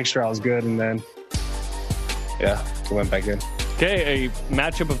wanted to make sure I was good, and then, yeah, I went back in. Okay, a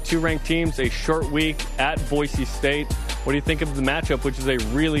matchup of 2 ranked teams, a short week at Boise State. What do you think of the matchup, which is a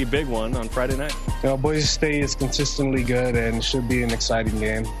really big one on Friday night? Boise State is consistently good and should be an exciting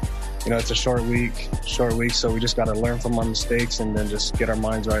game. It's a short week, so we just got to learn from our mistakes and then just get our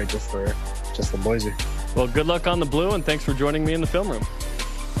minds right just for Boise. Well, good luck on the blue, and thanks for joining me in the film room.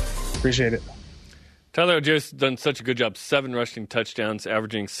 Appreciate it. Tyler O'Joe's done such a good job. 7 rushing touchdowns,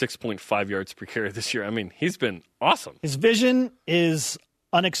 averaging 6.5 yards per carry this year. I mean, he's been awesome. His vision is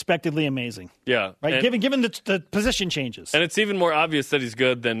unexpectedly amazing. Yeah. Right. Given the position changes. And it's even more obvious that he's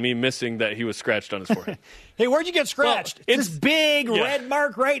good than me missing that he was scratched on his forehead. Hey, where'd you get scratched? Well, it's this big red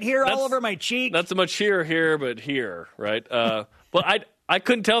mark right here all over my cheek. Not so much here, but here, right? Well, I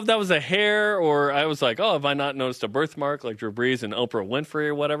couldn't tell if that was a hair or I was like, oh, have I not noticed a birthmark like Drew Brees and Oprah Winfrey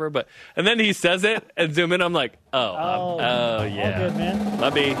or whatever? And then he says it and zoom in. I'm like, yeah. All good, man.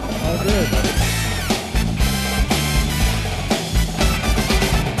 Love me. All good.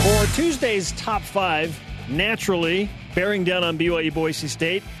 For Tuesday's Top 5, naturally, bearing down on BYU Boise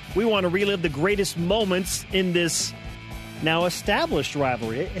State, we want to relive the greatest moments in this now established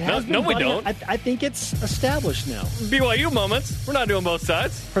rivalry. No, we don't. I think it's established now. BYU moments. We're not doing both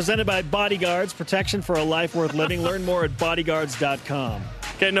sides. Presented by Bodyguards, protection for a life worth living. Learn more at bodyguards.com.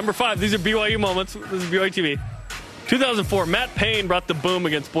 Okay, number 5. These are BYU moments. This is BYU TV. 2004, Matt Payne brought the boom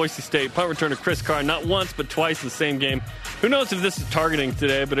against Boise State. Punt returner Chris Carr, not once but twice the same game. Who knows if this is targeting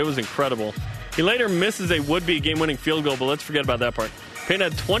today, but it was incredible. He later misses a would-be game-winning field goal, but let's forget about that part. Payne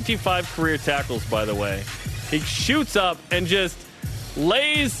had 25 career tackles, by the way. He shoots up and just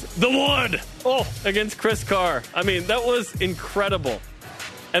lays the wood against Chris Carr. I mean, that was incredible.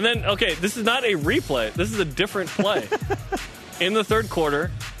 And then, okay, this is not a replay. This is a different play. In the third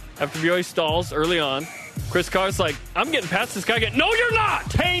quarter, after BYU stalls early on, Chris Carr's like, I'm getting past this guy again. No, you're not!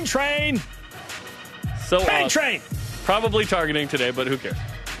 Payne train! Payne train! Probably targeting today, but who cares?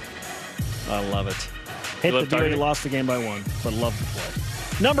 I love it. Hate that BYU lost the game by 1, but love the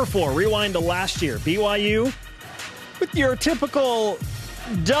play. Number 4, rewind to last year. BYU with your typical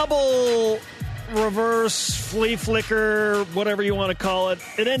double reverse flea flicker, whatever you want to call it.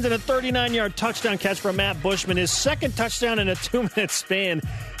 It ends in a 39-yard touchdown catch from Matt Bushman, his second touchdown in a 2-minute span.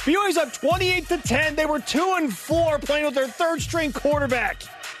 BYU's up 28-10. They were 2-4 playing with their third-string quarterback.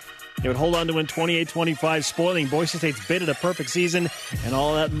 They would hold on to win 28-25, spoiling Boise State's bid at a perfect season and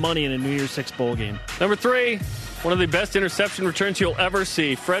all that money in a New Year's Six bowl game. Number 3, one of the best interception returns you'll ever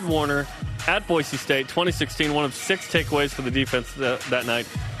see. Fred Warner at Boise State, 2016, one of 6 takeaways for the defense that night.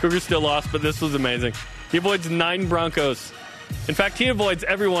 Cougars still lost, but this was amazing. He avoids 9 Broncos. In fact, he avoids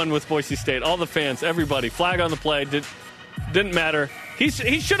everyone with Boise State, all the fans, everybody. Flag on the play, didn't matter. He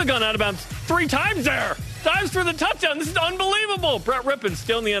should have gone out of bounds 3 times there. Dives for the touchdown. This is unbelievable. Brett Rippon,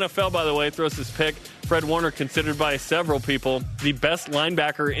 still in the NFL, by the way, throws his pick. Fred Warner, considered by several people the best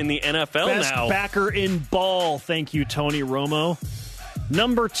linebacker in the NFL now. Best backer in ball. Thank you, Tony Romo.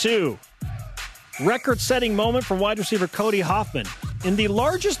 Number 2, record-setting moment from wide receiver Cody Hoffman. In the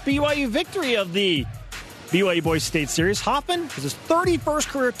largest BYU victory of the BYU Boise State series, Hoffman was his 31st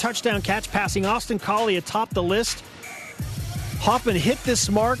career touchdown catch, passing Austin Collie atop the list. Hoffman hit this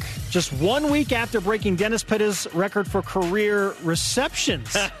mark just 1 week after breaking Dennis Pitta's record for career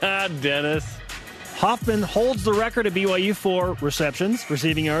receptions. Dennis. Hoffman holds the record at BYU for receptions,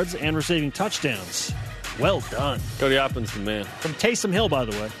 receiving yards, and receiving touchdowns. Well done. Cody Hoffman's the man. From Taysom Hill, by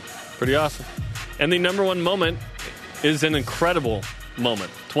the way. Pretty awesome. And the number 1 moment is an incredible moment.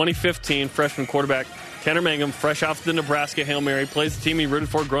 2015, freshman quarterback Tanner Mangum, fresh off the Nebraska Hail Mary, plays the team he rooted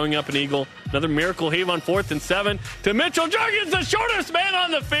for growing up in Eagle. Another miracle heave on 4th and 7 to Mitchell Juergens, the shortest man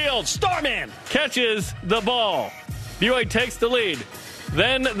on the field. Starman catches the ball. BYU takes the lead.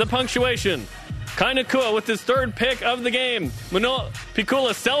 Then the punctuation. Kai Nakua with his 3rd pick of the game. Manoa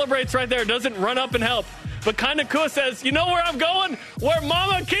Pikula celebrates right there, doesn't run up and help. But Kai Nakua says, you know where I'm going? Where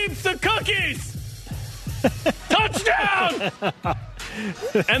Mama keeps the cookies. Touchdown!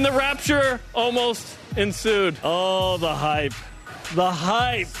 And the rapture almost ensued. Oh, the hype. The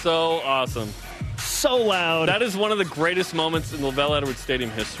hype. So awesome. So loud. That is one of the greatest moments in LaVell Edwards Stadium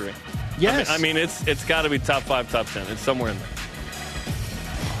history. Yes. I mean it's got to be top 5, top 10. It's somewhere in there.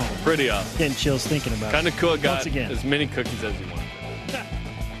 Pretty awesome. Getting chills thinking about Kind it. of cool. Got Once again. as many cookies as he wanted.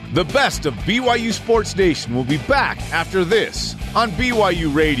 The best of BYU Sports Nation will be back after this on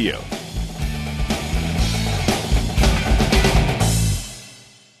BYU Radio.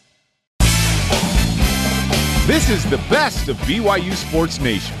 This is the best of BYU Sports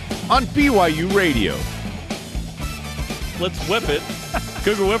Nation on BYU Radio. Let's whip it.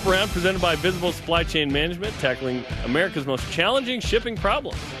 Cougar Whip Around presented by Visible Supply Chain Management, tackling America's most challenging shipping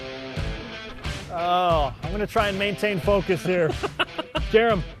problems. Oh, I'm going to try and maintain focus here.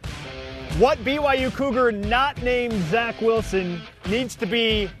 Jerem, what BYU Cougar not named Zach Wilson needs to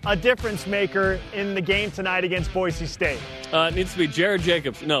be a difference maker in the game tonight against Boise State? It needs to be Jared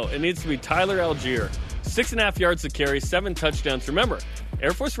Jacobs. No, it needs to be Tyler Algier. 6.5 yards to carry, 7 touchdowns. Remember,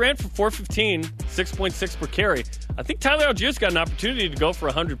 Air Force ran for 415, 6.6 per carry. I think Tyler Algier's got an opportunity to go for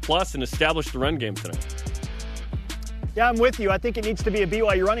 100-plus and establish the run game tonight. Yeah, I'm with you. I think it needs to be a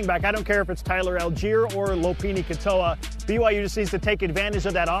BYU running back. I don't care if it's Tyler Algier or Lopini Katoa. BYU just needs to take advantage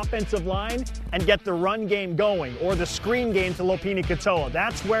of that offensive line and get the run game going, or the screen game to Lopini Katoa.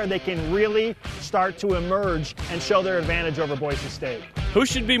 That's where they can really start to emerge and show their advantage over Boise State. Who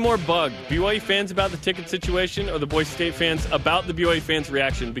should be more bugged? BYU fans about the ticket situation or the Boise State fans about the BYU fans'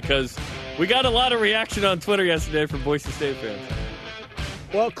 reaction? Because we got a lot of reaction on Twitter yesterday from Boise State fans.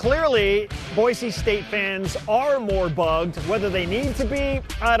 Well, clearly, Boise State fans are more bugged. Whether they need to be,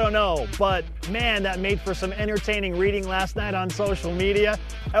 I don't know. But, man, that made for some entertaining reading last night on social media.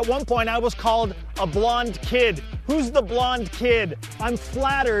 At one point, I was called a blonde kid. Who's the blonde kid? I'm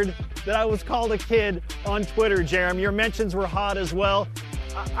flattered that I was called a kid on Twitter, Jerem. Your mentions were hot as well.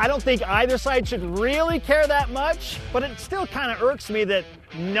 I don't think either side should really care that much, but it still kind of irks me that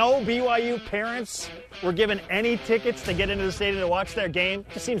no BYU parents were given any tickets to get into the stadium to watch their game.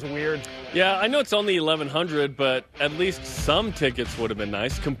 It just seems weird. Yeah, I know it's only 1,100, but at least some tickets would have been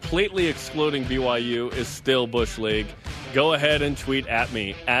nice. Completely excluding BYU is still Bush League. Go ahead and tweet at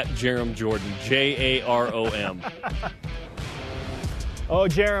me, at Jerem Jordan, Jarom. Oh,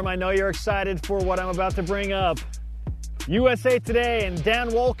 Jerem, I know you're excited for what I'm about to bring up. USA Today and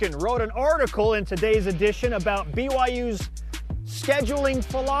Dan Wolken wrote an article in today's edition about BYU's scheduling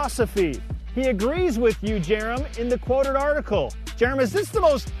philosophy. He agrees with you, Jerem, in the quoted article. Jerem, is this the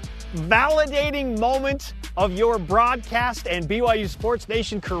most validating moment of your broadcast and BYU Sports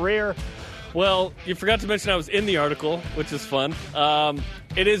Nation career? Well, you forgot to mention I was in the article, which is fun.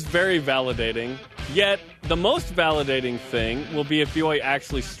 It is very validating. Yet, the most validating thing will be if BYU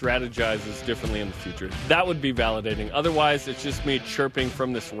actually strategizes differently in the future. That would be validating. Otherwise, it's just me chirping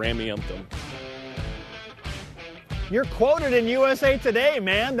from this rammy-umptum. You're quoted in USA Today,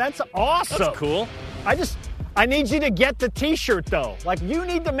 man. That's awesome. That's cool. I need you to get the T-shirt, though. Like, you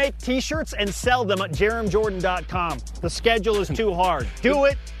need to make T-shirts and sell them at jeremjordan.com. The schedule is too hard. Do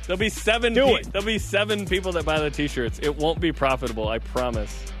it. There'll be 7 people that buy the T-shirts. It won't be profitable, I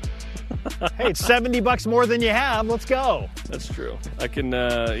promise. Hey, it's $70 more than you have. Let's go. That's true. I can,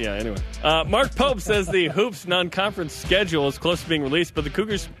 anyway. Mark Pope says the Hoops non-conference schedule is close to being released, but the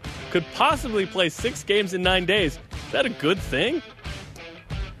Cougars could possibly play 6 games in 9 days. Is that a good thing?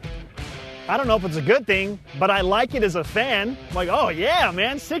 I don't know if it's a good thing, but I like it as a fan. I'm like, oh, yeah,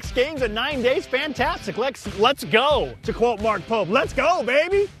 man, 6 games in 9 days, fantastic. Let's go, to quote Mark Pope. Let's go,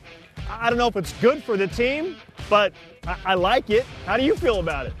 baby. I don't know if it's good for the team, but I like it. How do you feel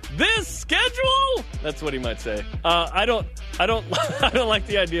about it? This schedule? That's what he might say. I don't like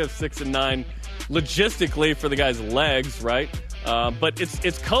the idea of 6 and 9 logistically for the guys' legs, right? But it's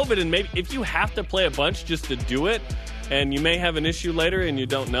COVID, and maybe if you have to play a bunch just to do it, and you may have an issue later and you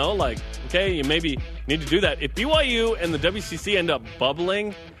don't know, like, okay, you maybe need to do that. If BYU and the WCC end up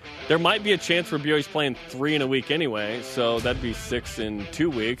bubbling, there might be a chance where BYU's playing 3 in a week anyway, so that'd be 6 in 2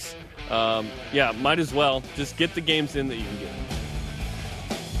 weeks. Might as well just get the games in that you can get.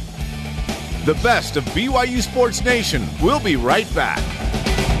 The best of BYU Sports Nation. We'll be right back.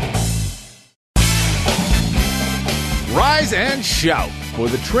 Rise and shout for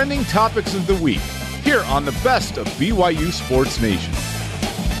the trending topics of the week. here on the best of BYU Sports Nation.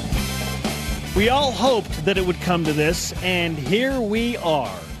 We all hoped that it would come to this, and here we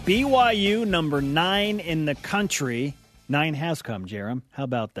are. BYU number 9 in the country. 9 has come, Jerem. How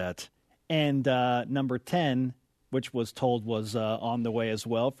about that? And number 10, which was told was on the way as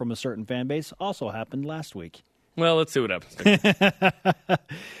well from a certain fan base, also happened last week. Well, let's see what happens.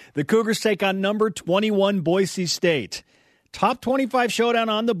 The Cougars take on number 21 Boise State. Top 25 showdown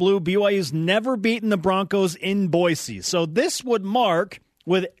on the blue. BYU's never beaten the Broncos in Boise. So this would mark,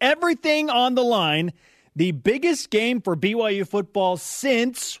 with everything on the line, the biggest game for BYU football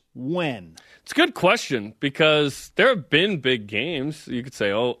since when? It's a good question because there have been big games. You could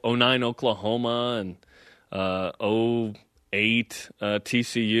say 09 Oklahoma and 08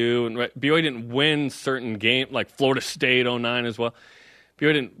 TCU. And BYU didn't win certain games, like Florida State 09 as well.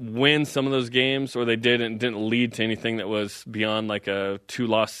 BYU didn't win some of those games, or they did and didn't lead to anything that was beyond like a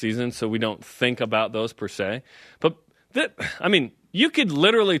 2-loss season, so we don't think about those per se. But, you could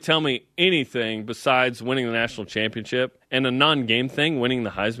literally tell me anything besides winning the national championship and a non-game thing, winning the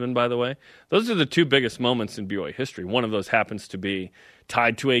Heisman, by the way. Those are the two biggest moments in BYU history. One of those happens to be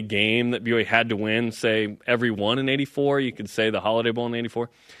tied to a game that BYU had to win, say, every one in 84. You could say the Holiday Bowl in 84.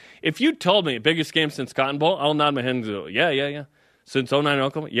 If you told me biggest game since Cotton Bowl, I'll nod my head and go, yeah. Since 09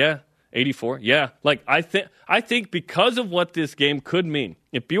 Oklahoma, yeah. 84, yeah. Like, I think because of what this game could mean,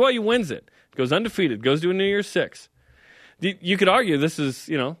 if BYU wins it, goes undefeated, goes to a New Year's 6, you could argue this is,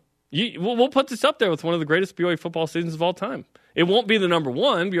 we'll put this up there with one of the greatest BYU football seasons of all time. It won't be the number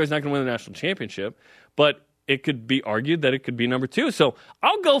one. BYU's not going to win the national championship, but it could be argued that it could be number 2. So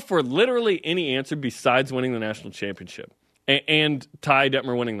I'll go for literally any answer besides winning the national championship and Ty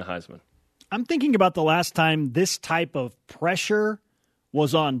Detmer winning the Heisman. I'm thinking about the last time this type of pressure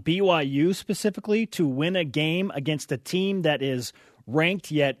was on BYU specifically to win a game against a team that is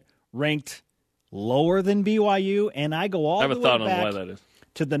ranked yet ranked lower than BYU, and I go all the way back on why that is.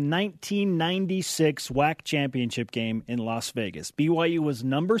 To the 1996 WAC championship game in Las Vegas. BYU was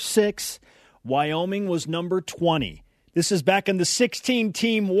number 6, Wyoming was number 20. This is back in the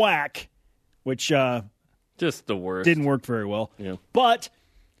 16-team WAC, which just the worst. Didn't work very well. Yeah. But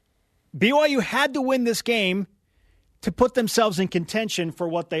BYU had to win this game to put themselves in contention for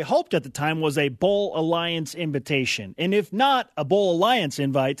what they hoped at the time was a Bowl Alliance invitation. And if not a Bowl Alliance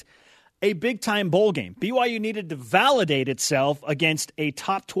invite, a big-time bowl game. BYU needed to validate itself against a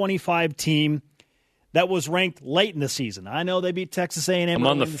top 25 team that was ranked late in the season. I know they beat Texas A&M. I'm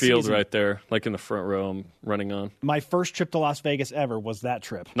on the field right there, like in the front row I'm running on. My first trip to Las Vegas ever was that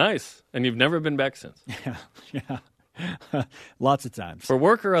trip. Nice. And you've never been back since. Yeah. Lots of times. For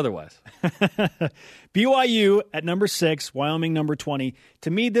work or otherwise. BYU at number 6, Wyoming number 20. To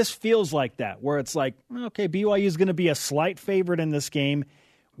me, this feels like that, where it's like, okay, BYU is going to be a slight favorite in this game.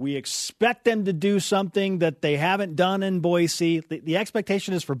 We expect them to do something that they haven't done in Boise. The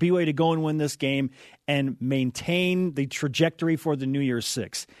expectation is for BYU to go and win this game and maintain the trajectory for the New Year's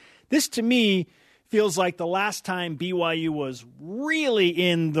 6. This, to me, feels like the last time BYU was really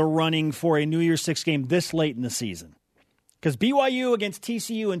in the running for a New Year's 6 game this late in the season. Because BYU against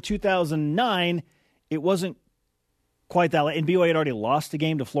TCU in 2009, it wasn't quite that late. And BYU had already lost the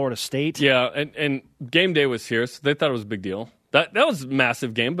game to Florida State. Yeah, and game day was here, so they thought it was a big deal. That was a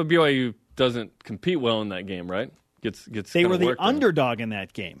massive game, but BYU doesn't compete well in that game, right? They were the underdog in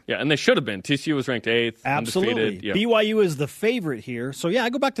that game. Yeah, and they should have been. TCU was ranked 8th. Absolutely. Yeah. BYU is the favorite here. So, yeah, I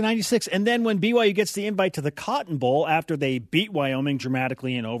go back to 96. And then when BYU gets the invite to the Cotton Bowl after they beat Wyoming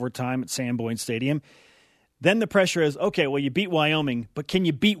dramatically in overtime at Sam Boyd Stadium, then the pressure is, okay, well, you beat Wyoming, but can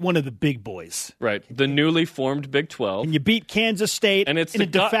you beat one of the big boys? Right. The newly formed Big 12. And you beat Kansas State in a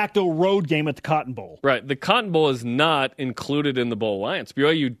de facto road game at the Cotton Bowl. Right. The Cotton Bowl is not included in the Bowl Alliance.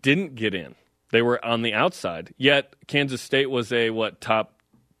 BYU didn't get in. They were on the outside. Yet Kansas State was a, top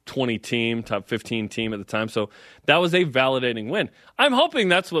 20 team, top 15 team at the time. So that was a validating win. I'm hoping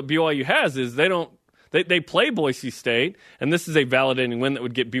that's what BYU has is they play Boise State, and this is a validating win that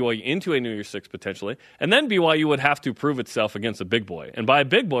would get BYU into a New Year's 6 potentially. And then BYU would have to prove itself against a big boy. And by a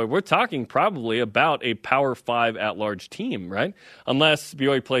big boy, we're talking probably about a Power 5 at-large team, right? Unless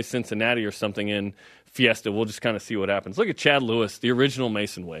BYU plays Cincinnati or something in Fiesta, we'll just kind of see what happens. Look at Chad Lewis, the original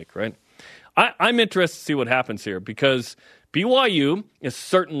Mason Wake, right? I'm interested to see what happens here because BYU is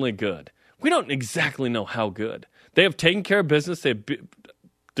certainly good. We don't exactly know how good. They have taken care of business. They've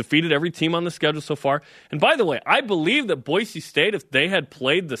defeated every team on the schedule so far. And by the way, I believe that Boise State, if they had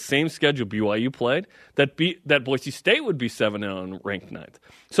played the same schedule BYU played, that Boise State would be 7-0 and ranked 9th.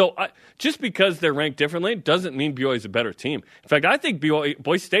 So just because they're ranked differently doesn't mean BYU is a better team. In fact, I think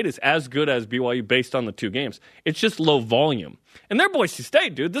Boise State is as good as BYU based on the two games. It's just low volume. And they're Boise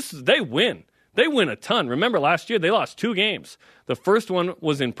State, dude. They win. They win a ton. Remember last year, they lost 2 games. The first one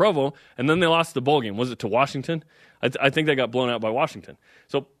was in Provo, and then they lost the bowl game. Was it to Washington? I think they got blown out by Washington.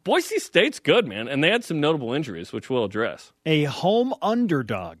 So Boise State's good, man, and they had some notable injuries, which we'll address. A home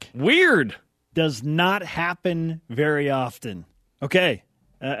underdog. Weird. Does not happen very often. Okay.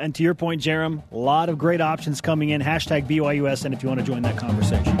 And to your point, Jerem, a lot of great options coming in. Hashtag BYUSN if you want to join that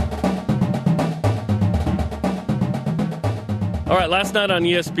conversation. All right, last night on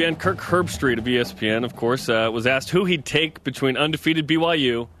ESPN, Kirk Herbstreit of ESPN, of course, was asked who he'd take between undefeated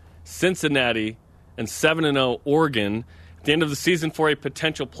BYU, Cincinnati, and 7-0 Oregon at the end of the season for a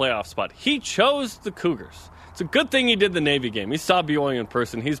potential playoff spot. He chose the Cougars. It's a good thing he did the Navy game. He saw BYU in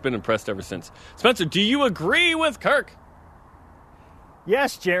person. He's been impressed ever since. Spencer, do you agree with Kirk?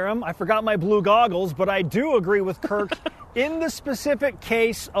 Yes, Jerem. I forgot my blue goggles, but I do agree with Kirk in the specific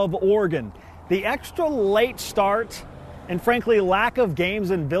case of Oregon. The extra late start and, frankly, lack of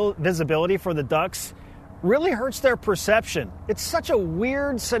games and visibility for the Ducks really hurts their perception. It's such a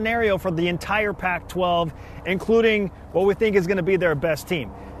weird scenario for the entire Pac-12, including what we think is going to be their best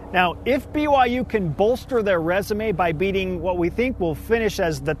team. Now, if BYU can bolster their resume by beating what we think will finish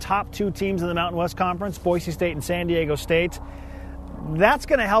as the top 2 teams in the Mountain West Conference, Boise State and San Diego State, that's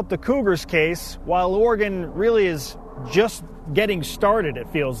going to help the Cougars' case, while Oregon really is just getting started, it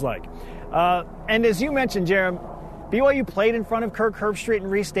feels like. And as you mentioned, Jerem, BYU played in front of Kirk Herbstreit and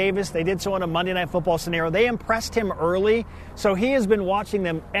Reese Davis. They did so in a Monday Night Football scenario. They impressed him early, so he has been watching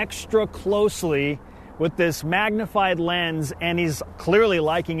them extra closely with this magnified lens, and he's clearly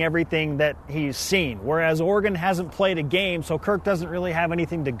liking everything that he's seen, whereas Oregon hasn't played a game, so Kirk doesn't really have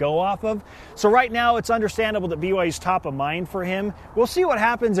anything to go off of. So right now, it's understandable that BYU's top of mind for him. We'll see what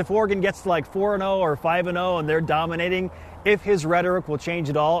happens if Oregon gets to like 4-0 or 5-0 and they're dominating, if his rhetoric will change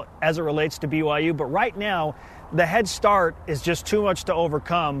at all as it relates to BYU. But right now, the head start is just too much to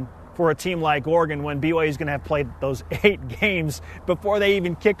overcome for a team like Oregon when BYU is going to have played those 8 games before they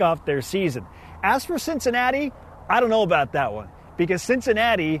even kick off their season. As for Cincinnati, I don't know about that one, because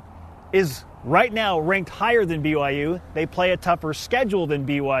Cincinnati is right now ranked higher than BYU. They play a tougher schedule than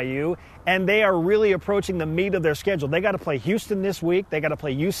BYU, and they are really approaching the meat of their schedule. They got to play Houston this week. They got to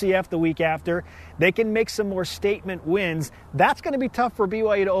play UCF the week after. They can make some more statement wins. That's going to be tough for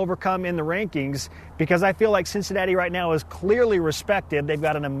BYU to overcome in the rankings, because I feel like Cincinnati right now is clearly respected. They've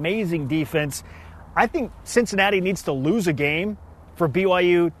got an amazing defense. I think Cincinnati needs to lose a game for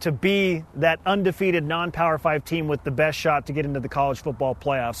BYU to be that undefeated non-Power 5 team with the best shot to get into the college football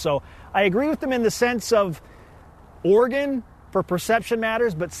playoffs. So I agree with them in the sense of Oregon for perception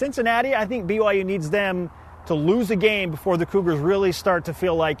matters, but Cincinnati, I think BYU needs them to lose a game before the Cougars really start to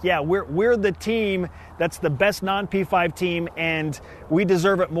feel like, yeah, we're the team that's the best non-P5 team, and we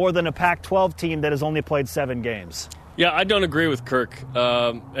deserve it more than a Pac-12 team that has only played 7 games. Yeah, I don't agree with Kirk,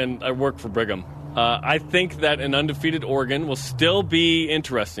 and I work for Brigham. I think that an undefeated Oregon will still be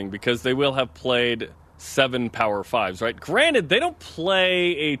interesting because they will have played 7 Power 5s, right? Granted, they don't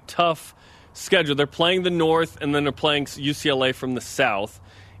play a tough schedule. They're playing the North, and then they're playing UCLA from the South.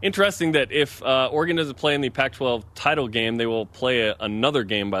 Interesting that if Oregon doesn't play in the Pac-12 title game, they will play another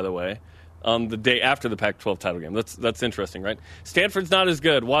game, by the way, on the day after the Pac-12 title game. That's interesting, right? Stanford's not as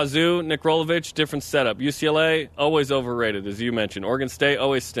good. Wazoo, Nick Rolovich, different setup. UCLA, always overrated, as you mentioned. Oregon State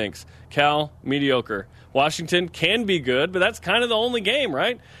always stinks. Cal, mediocre. Washington can be good, but that's kind of the only game,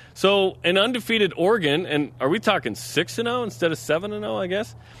 right? So an undefeated Oregon, and are we talking 6-0 instead of 7-0, I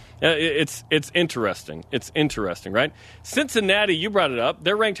guess? It's interesting. It's interesting, right? Cincinnati, you brought it up.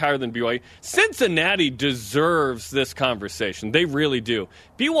 They're ranked higher than BYU. Cincinnati deserves this conversation. They really do.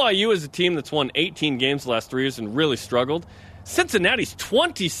 BYU is a team that's won 18 games the last 3 years and really struggled. Cincinnati's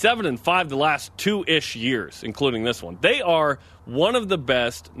 27-5 the last 2-ish years, including this one. They are one of the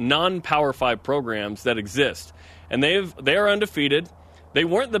best non-Power 5 programs that exist, and they are undefeated. They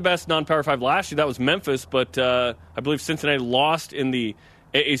weren't the best non-Power 5 last year. That was Memphis, but I believe Cincinnati lost in the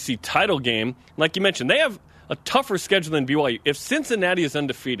AAC title game. Like you mentioned, they have a tougher schedule than BYU. If Cincinnati is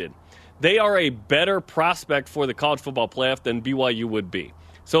undefeated, they are a better prospect for the college football playoff than BYU would be.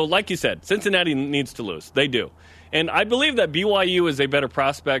 So like you said, Cincinnati needs to lose. They do. And I believe that BYU is a better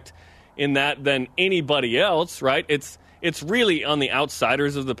prospect in that than anybody else, right? It's really on the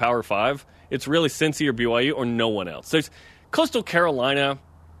outsiders of the Power 5. It's really Cincy or BYU or no one else. There's Coastal Carolina,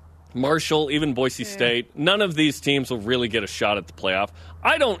 Marshall, even Boise State. None of these teams will really get a shot at the playoff.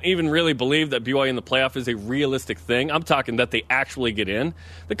 I don't even really believe that BYU in the playoff is a realistic thing. I'm talking that they actually get in.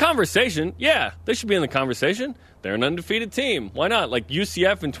 The conversation, yeah, they should be in the conversation. They're an undefeated team. Why not? Like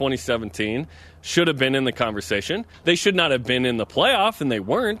UCF in 2017 should have been in the conversation. They should not have been in the playoff, and they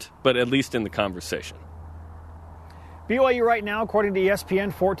weren't, but at least in the conversation. BYU right now, according to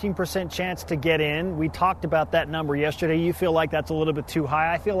ESPN, 14% chance to get in. We talked about that number yesterday. You feel like that's a little bit too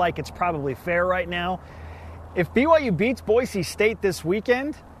high. I feel like it's probably fair right now. If BYU beats Boise State this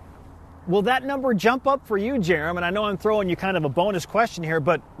weekend, will that number jump up for you, Jerem? And I know I'm throwing you kind of a bonus question here,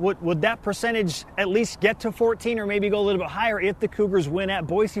 but would that percentage at least get to 14 or maybe go a little bit higher if the Cougars win at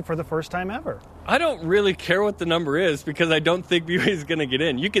Boise for the first time ever? I don't really care what the number is because I don't think BYU is going to get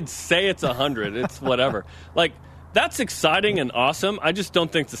in. You could say it's 100. It's whatever. Like, that's exciting and awesome. I just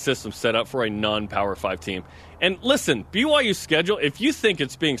don't think the system's set up for a non-Power 5 team. And listen, BYU's schedule, if you think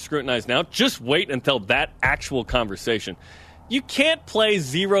it's being scrutinized now, just wait until that actual conversation. You can't play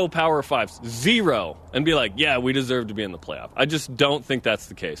 0 Power 5s, 0, and be like, yeah, we deserve to be in the playoff. I just don't think that's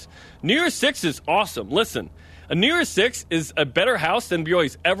the case. New Year's 6 is awesome. Listen, a New Year's 6 is a better house than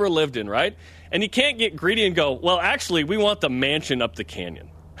BYU's ever lived in, right? And you can't get greedy and go, well, actually, we want the mansion up the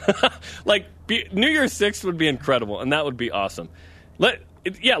canyon. Like, New Year's 6 would be incredible, and that would be awesome. Let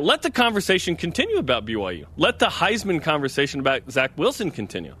the conversation continue about BYU. Let the Heisman conversation about Zach Wilson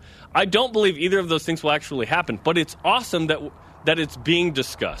continue. I don't believe either of those things will actually happen, but it's awesome that it's being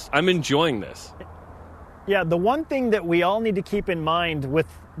discussed. I'm enjoying this. Yeah, the one thing that we all need to keep in mind with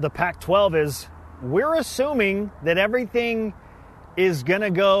the Pac-12 is we're assuming that everything is going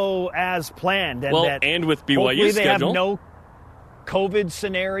to go as planned. And and with BYU's they schedule. Have no COVID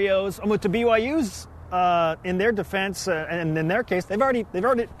scenarios. And with the BYU's, in their defense, and in their case, they've already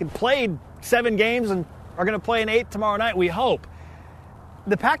played 7 games and are going to play an 8th tomorrow night, we hope.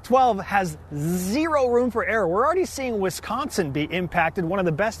 The Pac-12 has 0 room for error. We're already seeing Wisconsin be impacted, one of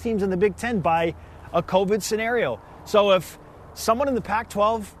the best teams in the Big Ten, by a COVID scenario. So if someone in the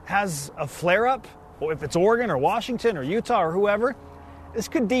Pac-12 has a flare-up, or if it's Oregon or Washington or Utah or whoever, this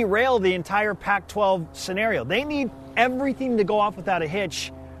could derail the entire Pac-12 scenario. They need everything to go off without a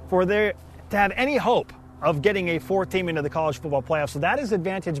hitch for to have any hope of getting a 4th team into the college football playoff. So that is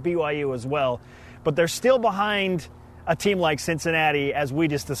advantage BYU as well. But they're still behind a team like Cincinnati, as we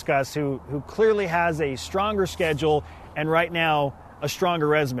just discussed, who clearly has a stronger schedule and right now a stronger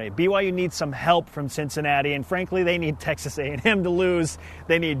resume. BYU needs some help from Cincinnati, and frankly, they need Texas A&M to lose.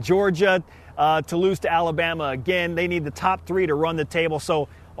 They need Georgia to lose to Alabama again. They need the top 3 to run the table. So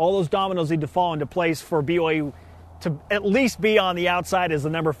all those dominoes need to fall into place for BYU to at least be on the outside as the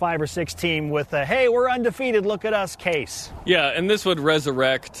number 5 or 6 team with a, hey, we're undefeated, look at us case. Yeah, and this would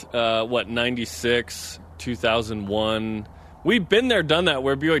resurrect, 96, 2001. We've been there, done that,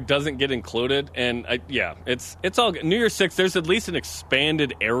 where BYU doesn't get included. And, it's all good. New Year's 6, there's at least an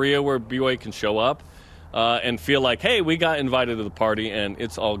expanded area where BYU can show up and feel like, hey, we got invited to the party, and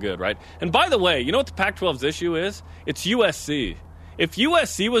it's all good, right? And by the way, you know what the Pac-12's issue is? It's USC. If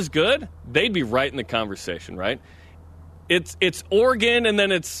USC was good, they'd be right in the conversation, right? It's Oregon and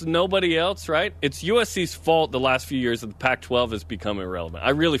then it's nobody else, right? It's USC's fault the last few years that the Pac-12 has become irrelevant. I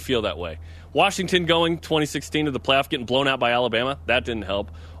really feel that way. Washington going 2016 to the playoff, getting blown out by Alabama, that didn't help.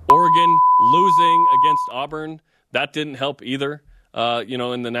 Oregon losing against Auburn, that didn't help either,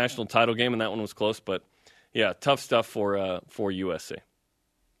 in the national title game, and that one was close. But, yeah, tough stuff for USC.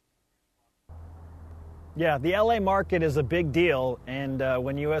 Yeah, the L.A. market is a big deal, and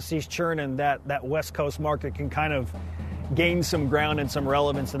when USC's churning, that West Coast market can kind of gain some ground and some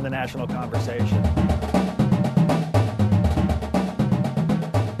relevance in the national conversation.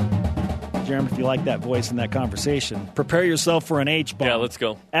 Jeremy, if you like that voice in that conversation, prepare yourself for an H-bomb. Yeah, let's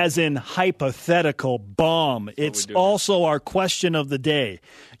go. As in hypothetical bomb. It's also our question of the day.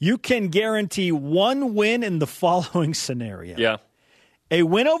 You can guarantee one win in the following scenario. Yeah. A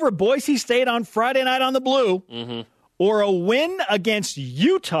win over Boise State on Friday night on the Blue, or a win against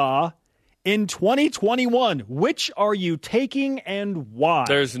Utah in 2021. Which are you taking and why?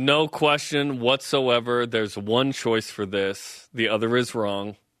 There's no question whatsoever. There's one choice for this. The other is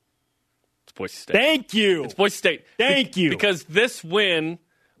wrong. It's Boise State. Thank you. It's Boise State. Thank you. Because this win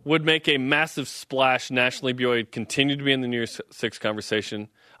would make a massive splash nationally. BYU would continue to be in the New Year's 6 conversation.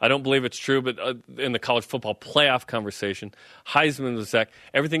 I don't believe it's true, but in the college football playoff conversation, Heisman was Zach.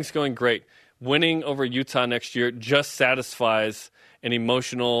 Everything's going great. Winning over Utah next year just satisfies an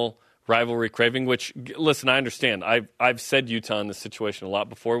emotional rivalry craving, which, listen, I understand. I've said Utah in this situation a lot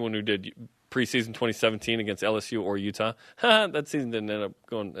before when we did preseason 2017 against LSU or Utah. That season didn't end up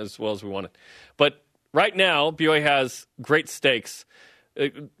going as well as we wanted. But right now, BYU has great stakes.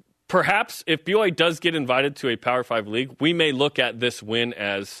 Perhaps if BYU does get invited to a Power 5 league, we may look at this win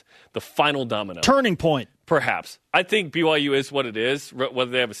as the final domino. Turning point. Perhaps. I think BYU is what it is,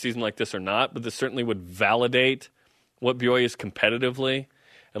 whether they have a season like this or not, but this certainly would validate what BYU is competitively,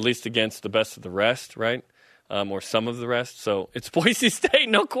 at least against the best of the rest, right? Or some of the rest. So it's Boise State,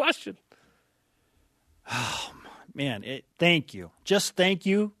 no question. Thank you. Just thank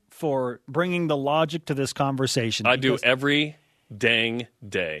you for bringing the logic to this conversation. I do every dang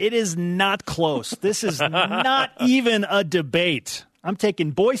day. It is not close. This is not even a debate. I'm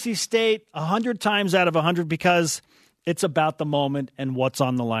taking Boise State 100 times out of 100 because it's about the moment and what's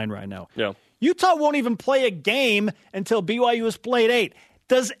on the line right now. Yeah. Utah won't even play a game until BYU has played 8.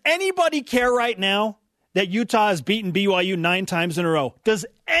 Does anybody care right now that Utah has beaten BYU 9 times in a row? Does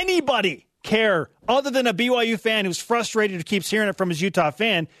anybody care other than a BYU fan who's frustrated who keeps hearing it from his Utah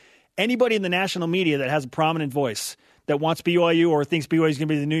fan? Anybody in the national media that has a prominent voice that wants BYU or thinks BYU is going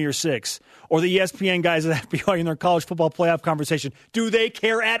to be the New Year's Six, or the ESPN guys that have BYU in their college football playoff conversation, do they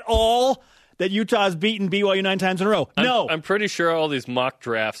care at all that Utah has beaten BYU 9 times in a row? No. I'm pretty sure all these mock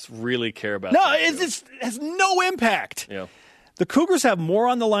drafts really care about No, that. it has no impact. Yeah. The Cougars have more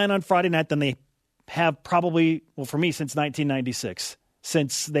on the line on Friday night than they have probably, well, for me, since 1996.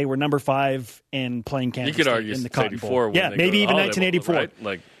 Since they were number 5 and playing Kansas You could State argue in the since Cotton 84. Bowl. Yeah, maybe even 1984. Right?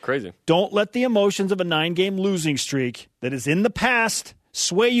 Like crazy. Don't let the emotions of a 9-game losing streak that is in the past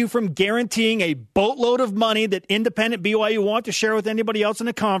sway you from guaranteeing a boatload of money that independent BYU want to share with anybody else in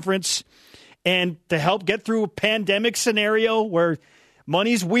the conference and to help get through a pandemic scenario where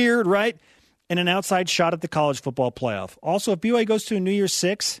money's weird, right? And an outside shot at the college football playoff. Also, if BYU goes to a New Year's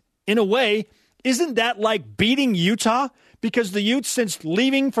Six, in a way, isn't that like beating Utah? Because the Utes, since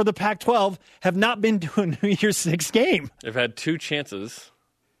leaving for the Pac-12, have not been to a New Year's Six game. They've had 2 chances,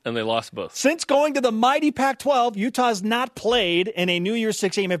 and they lost both. Since going to the mighty Pac-12, Utah has not played in a New Year's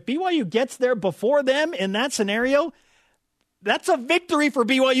Six game. If BYU gets there before them in that scenario, that's a victory for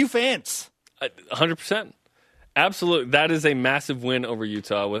BYU fans. 100%. Absolutely. That is a massive win over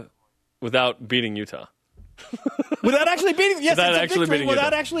Utah without beating Utah. Without actually beating them. Yes, without it's a actually victory beating without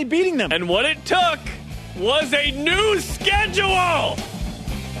Utah. actually beating them. And what it took was a new schedule.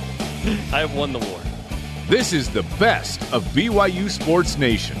 I have won the war. This is the best of BYU Sports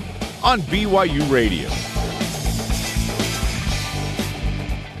Nation on BYU Radio.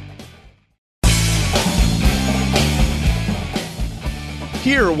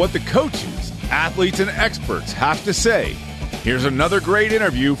 Hear what the coaches, athletes, and experts have to say. Here's another great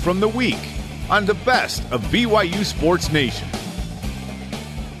interview from the week on the best of BYU Sports Nation.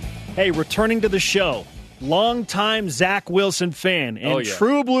 Hey, returning to the show, longtime Zach Wilson fan and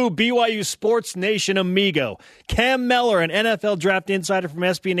true blue BYU Sports Nation amigo, Cam Mellor, an NFL draft insider from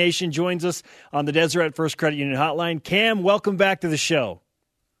SB Nation, joins us on the Deseret First Credit Union hotline. Cam, welcome back to the show.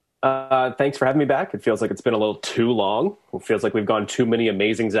 Thanks for having me back. It feels like it's been a little too long. It feels like we've gone too many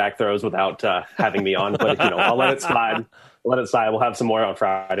amazing Zach throws without having me on. But, I'll let it slide. We'll have some more on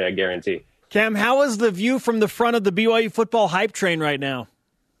Friday, I guarantee. Cam, how is the view from the front of the BYU football hype train right now?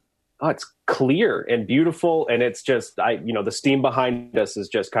 Oh, it's clear and beautiful, and it's just, the steam behind us is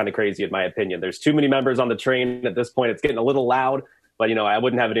just kind of crazy in my opinion. There's too many members on the train at this point. It's getting a little loud, but, I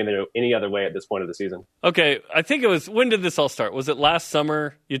wouldn't have it any other way at this point of the season. Okay, I think it was, when did this all start? Was it last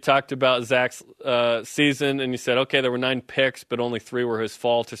summer you talked about Zach's season, and you said, okay, there were 9 picks, but only 3 were his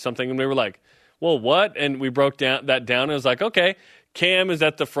fault or something, and we were like, well, what? And we broke that down, and it was like, okay, Cam is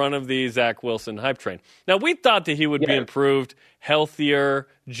at the front of the Zach Wilson hype train. Now, we thought that he would be improved, healthier,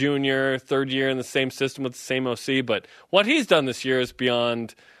 junior, third year in the same system with the same OC, but what he's done this year is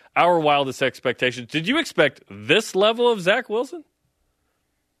beyond our wildest expectations. Did you expect this level of Zach Wilson?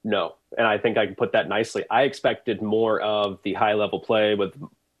 No, and I think I can put that nicely. I expected more of the high-level play with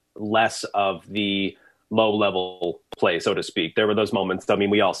less of the low-level play, so to speak. There were those moments,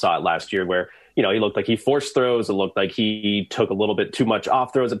 we all saw it last year where, he looked like he forced throws. It looked like he took a little bit too much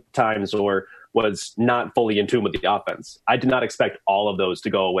off throws at times or was not fully in tune with the offense. I did not expect all of those to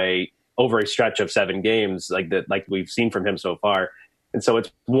go away over a stretch of 7 games like we've seen from him so far. And so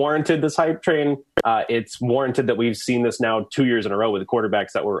it's warranted, this hype train. It's warranted that we've seen this now 2 years in a row with the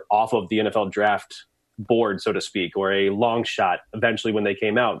quarterbacks that were off of the NFL draft board, so to speak, or a long shot eventually when they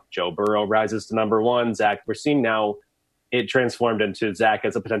came out. Joe Burrow rises to number 1. Zach, we're seeing now it transformed into Zach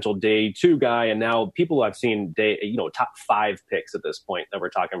as a potential day 2 guy. And now people have seen top 5 picks at this point that we're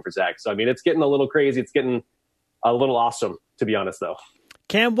talking for Zach. So, it's getting a little crazy. It's getting a little awesome, to be honest, though.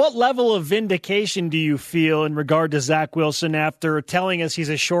 Cam, what level of vindication do you feel in regard to Zach Wilson after telling us he's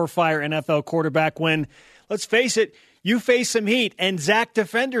a surefire NFL quarterback when, let's face it, you face some heat and Zach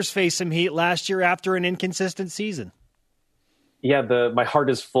defenders face some heat last year after an inconsistent season? Yeah, my heart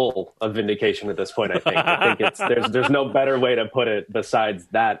is full of vindication at this point, I think. I think there's no better way to put it besides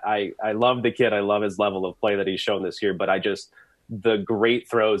that. I love the kid. I love his level of play that he's shown this year, but the great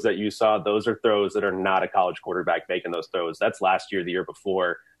throws that you saw, those are throws that are not a college quarterback making those throws. That's last year, the year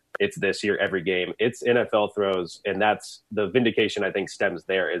before. it's this year every game. It's NFL throws, and that's the vindication I think stems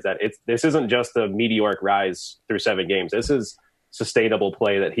there, is that this isn't just a meteoric rise through 7 games. This is sustainable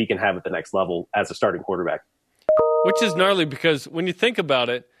play that he can have at the next level as a starting quarterback. Which is gnarly because when you think about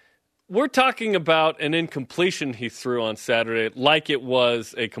it, we're talking about an incompletion he threw on Saturday like it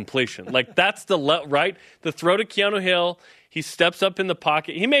was a completion. Like that's right? The throw to Keanu Hill, he steps up in the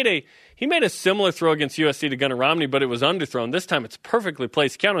pocket. He made a similar throw against USC to Gunnar Romney, but it was underthrown. This time it's perfectly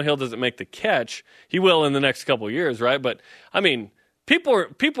placed. Keanu Hill doesn't make the catch. He will in the next couple of years, right? But, I mean, people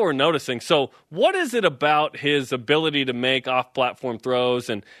are noticing. So what is it about his ability to make off-platform throws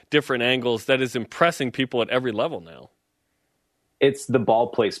and different angles that is impressing people at every level now? It's the ball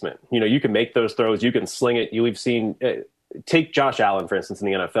placement. You can make those throws. You can sling it. We've seen take Josh Allen, for instance, in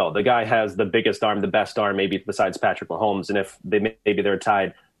the NFL. The guy has the biggest arm, the best arm, maybe besides Patrick Mahomes. And if maybe they're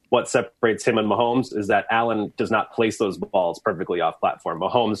tied, what separates him and Mahomes is that Allen does not place those balls perfectly off platform.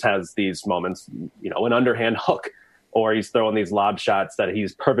 Mahomes has these moments, an underhand hook, or he's throwing these lob shots that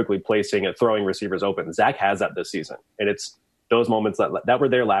he's perfectly placing and throwing receivers open. Zach has that this season. And it's those moments that were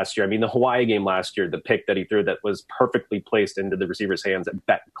there last year. I mean, the Hawaii game last year, the pick that he threw that was perfectly placed into the receiver's hands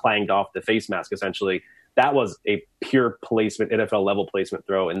that clanged off the face mask, essentially, that was a pure placement, NFL level placement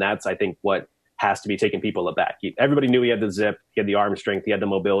throw. And that's, I think, what has to be taking people aback. Everybody knew he had the zip, he had the arm strength, he had the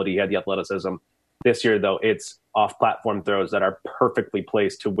mobility, he had the athleticism. This year, though, it's off-platform throws that are perfectly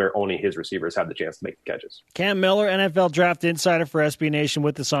placed to where only his receivers have the chance to make the catches. Cam Miller, NFL Draft Insider for SB Nation,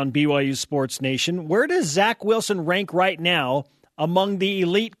 with us on BYU Sports Nation. Where does Zach Wilson rank right now among the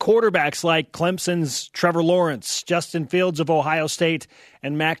elite quarterbacks like Clemson's Trevor Lawrence, Justin Fields of Ohio State,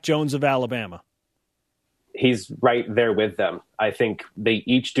 and Mac Jones of Alabama? He's right there with them. I think they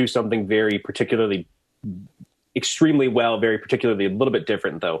each do something extremely well, very particularly a little bit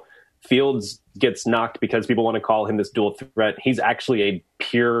different, though. Fields gets knocked because people want to call him this dual threat. He's actually a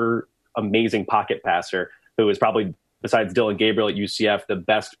pure, amazing pocket passer who is probably, besides Dylan Gabriel at UCF, the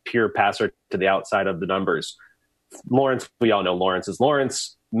best pure passer to the outside of the numbers. Lawrence, we all know Lawrence is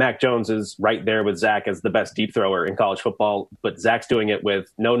Lawrence. Mac Jones is right there with Zach as the best deep thrower in college football, but Zach's doing it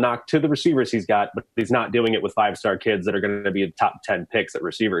with no knock to the receivers he's got, but he's not doing it with 5-star kids that are going to be top 10 picks at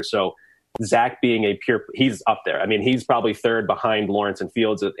receivers. So Zach being he's up there. I mean, he's probably third behind Lawrence and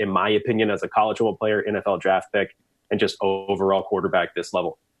Fields, in my opinion, as a college football player, NFL draft pick, and just overall quarterback this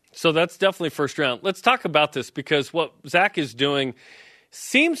level. So that's definitely first round. Let's talk about this because what Zach is doing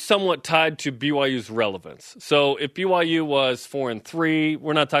seems somewhat tied to BYU's relevance. So if BYU was 4-3,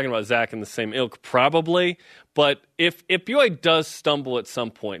 we're not talking about Zach in the same ilk probably, but if BYU does stumble at some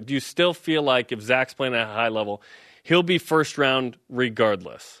point, do you still feel like if Zach's playing at a high level, he'll be first round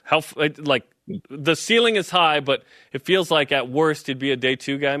regardless? The ceiling is high, but it feels like at worst he'd be a day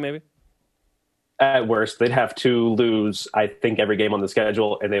 2 guy maybe? At worst, they'd have to lose, I think, every game on the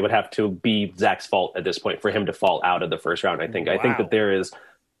schedule, and they would have to be Zach's fault at this point for him to fall out of the first round, I think. Wow. I think that there is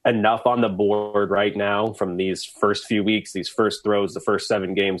enough on the board right now from these first few weeks, these first throws, the first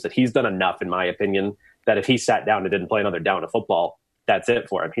 7 games, that he's done enough, in my opinion, that if he sat down and didn't play another down of football, that's it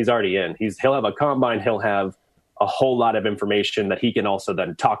for him. He's already in. He'll have a combine. He'll have a whole lot of information that he can also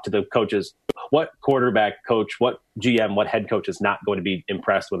then talk to the coaches. What quarterback coach, what GM, what head coach is not going to be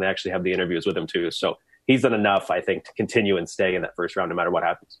impressed when they actually have the interviews with him too. So he's done enough, I think, to continue and stay in that first round no matter what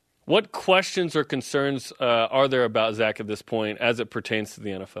happens. What questions or concerns are there about Zach at this point as it pertains to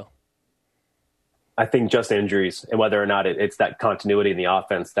the NFL? I think just injuries and whether or not it's that continuity in the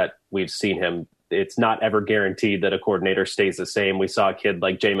offense that we've seen him. It's not ever guaranteed that a coordinator stays the same. We saw a kid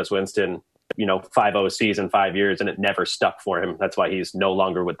like Jameis Winston, 5 OCs in 5 years, and it never stuck for him. That's why he's no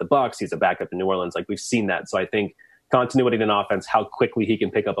longer with the Bucs. He's a backup in New Orleans. We've seen that. So I think continuity in an offense, how quickly he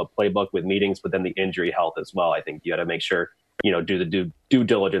can pick up a playbook with meetings, but then the injury health as well. I think you got to make sure, do the due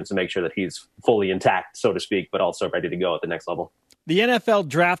diligence and make sure that he's fully intact, so to speak, but also ready to go at the next level. The NFL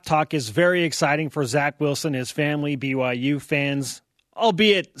draft talk is very exciting for Zach Wilson, his family, BYU fans.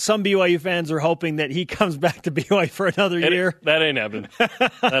 Albeit some BYU fans are hoping that he comes back to BYU for another year. That ain't happening.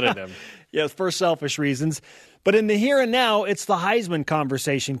 That ain't happening. Yes, for selfish reasons. But in the here and now, it's the Heisman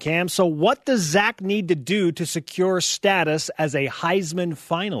conversation, Cam. So what does Zach need to do to secure status as a Heisman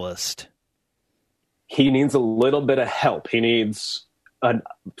finalist? He needs a little bit of help. He needs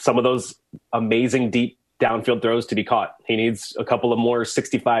some of those amazing deep downfield throws to be caught. He needs a couple of more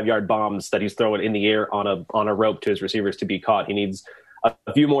 65-yard bombs that he's throwing in the air on a rope to his receivers to be caught. He needs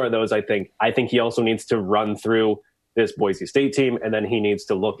a few more of those, I think. I think he also needs to run through this Boise State team, and then he needs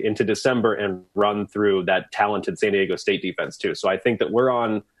to look into December and run through that talented San Diego State defense too. So I think that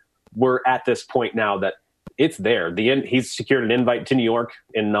we're at this point now that it's there. He's secured an invite to New York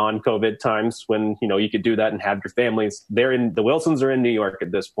in non-COVID times when, you could do that and have your families. The Wilsons are in New York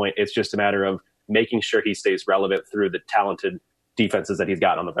at this point. It's just a matter of making sure he stays relevant through the talented defenses that he's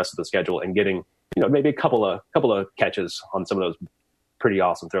got on the rest of the schedule and getting, maybe a couple of catches on some of those pretty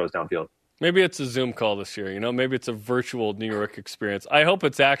awesome throws downfield. Maybe it's a Zoom call this year. Maybe it's a virtual New York experience. I hope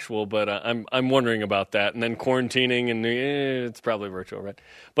it's actual, but I'm wondering about that. And then quarantining, and it's probably virtual, right?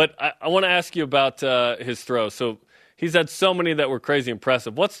 But I want to ask you about his throws. So he's had so many that were crazy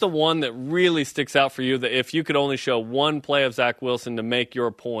impressive. What's the one that really sticks out for you that if you could only show one play of Zach Wilson to make your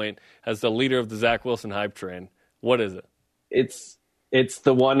point as the leader of the Zach Wilson hype train, what is it? It's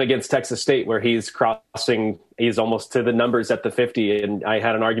the one against Texas State where he's almost to the numbers at the 50. And I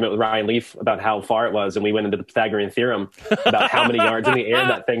had an argument with Ryan Leaf about how far it was. And we went into the Pythagorean theorem about how many yards in the air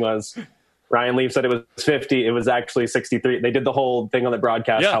that thing was. Ryan Leaf said it was 50. It was actually 63. They did the whole thing on the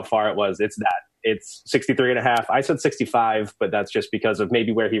broadcast, how far it was. It's 63 and a half. I said 65, but that's just because of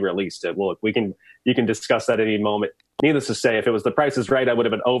maybe where he released it. Well, you can discuss that at any moment. Needless to say, if it was The Price is Right, I would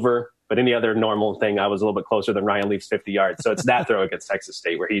have been over. But any other normal thing, I was a little bit closer than Ryan Leaf's 50 yards. So it's that throw against Texas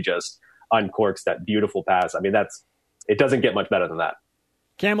State where he just uncorks that beautiful pass. I mean, it doesn't get much better than that.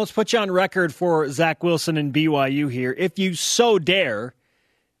 Cam, let's put you on record for Zach Wilson and BYU here. If you so dare,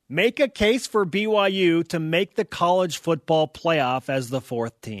 make a case for BYU to make the college football playoff as the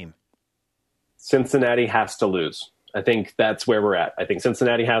fourth team. Cincinnati has to lose. I think that's where we're at. I think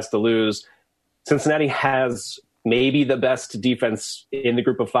Cincinnati has to lose. Cincinnati has maybe the best defense in the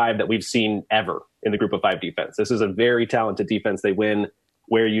group of five that we've seen ever in the group of five defense. This is a very talented defense. They win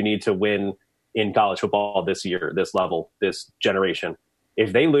where you need to win in college football this year, this level, this generation.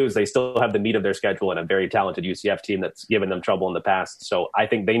 If they lose, they still have the meat of their schedule and a very talented UCF team that's given them trouble in the past. So I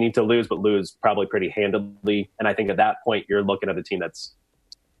think they need to lose, but lose probably pretty handily. And I think at that point, you're looking at a team that's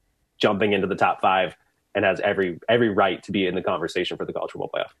jumping into the top five and has every right to be in the conversation for the college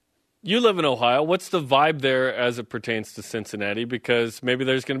football playoff. You live in Ohio. What's the vibe there as it pertains to Cincinnati? Because maybe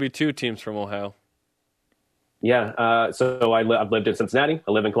there's going to be two teams from Ohio. Yeah. So I've lived in Cincinnati.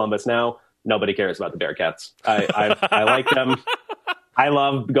 I live in Columbus now. Nobody cares about the Bearcats. I like them. I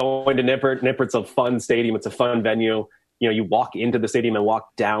love going to Nippert. Nippert's a fun stadium. It's a fun venue. You walk into the stadium and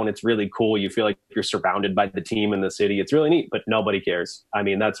walk down. It's really cool. You feel like you're surrounded by the team in the city. It's really neat, but nobody cares. I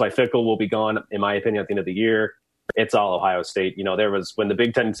mean, that's why Fickell will be gone, in my opinion, at the end of the year. It's all Ohio State. When the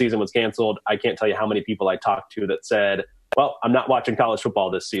Big Ten season was canceled, I can't tell you how many people I talked to that said, well, I'm not watching college football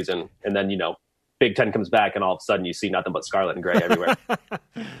this season. And then, Big Ten comes back and all of a sudden you see nothing but scarlet and gray everywhere.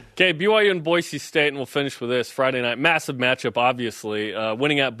 Okay, BYU and Boise State, and we'll finish with this. Friday night, massive matchup, obviously.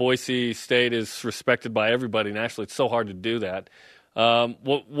 Winning at Boise State is respected by everybody nationally. It's so hard to do that.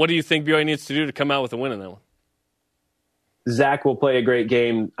 What do you think BYU needs to do to come out with a win in that one? Zach will play a great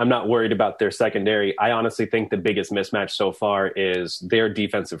game. I'm not worried about their secondary. I honestly think the biggest mismatch so far is their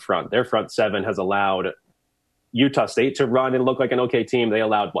defensive front. Their front seven has allowed Utah State to run and look like an okay team. They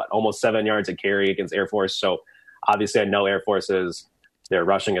allowed, almost 7 yards a carry against Air Force. So obviously I know Air Force is their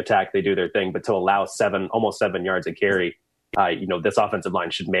rushing attack. They do their thing, but to allow almost 7 yards a carry, this offensive line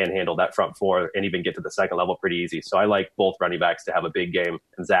should manhandle that front four and even get to the second level pretty easy. So I like both running backs to have a big game,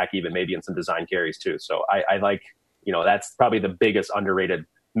 and Zach even maybe in some design carries too. So I like, that's probably the biggest underrated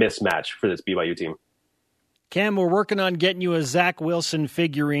mismatch for this BYU team. Cam, we're working on getting you a Zach Wilson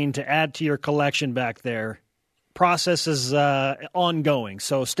figurine to add to your collection back there. Process is ongoing,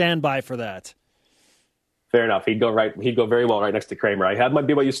 so stand by for that. Fair enough. He'd go very well right next to Kramer. I have my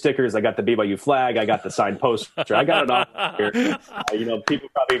BYU stickers. I got the BYU flag. I got the signed poster. I got it all here. People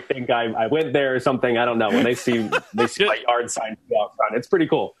probably think I went there or something. I don't know. When they see my yard sign out front, it's pretty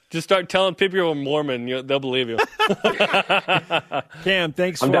cool. Just start telling people you're a Mormon. They'll believe you. Cam,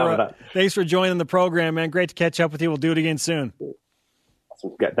 thanks for joining the program, man. Great to catch up with you. We'll do it again soon.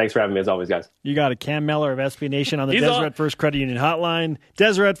 Thanks for having me as always, guys. You got it. Cam Miller of SB Nation on the Deseret First Credit Union Hotline.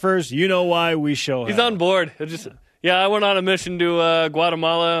 Deseret First, you know why we show He's on board. I went on a mission to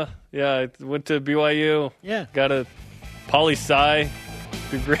Guatemala. Yeah, I went to BYU. Yeah. Got a poli-sci.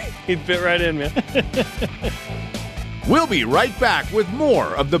 He'd fit right in, man. We'll be right back with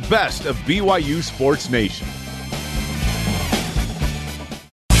more of the best of BYU Sports Nation.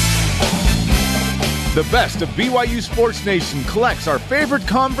 The best of BYU Sports Nation collects our favorite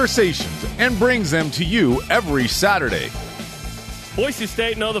conversations and brings them to you every Saturday. Boise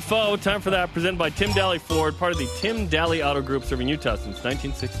State, know the foe. Time for that. Presented by Tim Daly Ford, part of the Tim Daly Auto Group, serving Utah since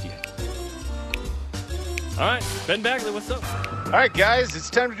 1968. All right, Ben Bagley, what's up? All right, guys, it's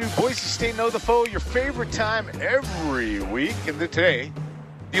time to do Boise State Know the Foe, your favorite time every week. And today,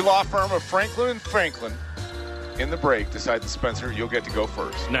 the law firm of Franklin & Franklin, in the break, decided, Spencer, you'll get to go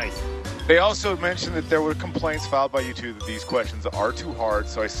first. Nice. They also mentioned that there were complaints filed by you two that these questions are too hard,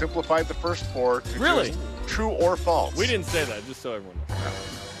 so I simplified the first 4 to just true or false. We didn't say that, just so everyone knows.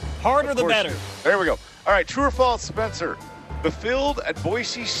 Harder the better. There we go. All right, true or false, Spencer? The field at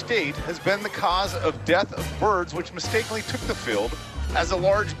Boise State has been the cause of death of birds which mistakenly took the field as a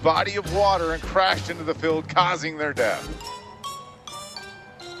large body of water and crashed into the field, causing their death.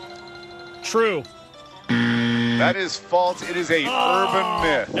 True. That is false. It is a urban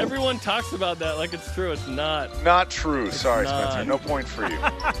myth. Everyone talks about that like it's true. It's not. Not true. Sorry, Spencer. No point for you.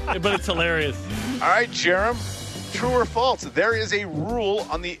 But it's hilarious. All right, Jerem. True or false? There is a rule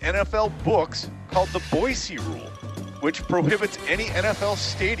on the NFL books called the Boise Rule, which prohibits any NFL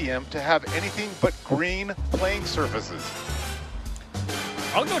stadium to have anything but green playing surfaces.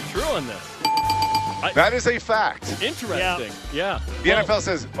 I'll go true on this. That is a fact. Interesting. Yeah. The NFL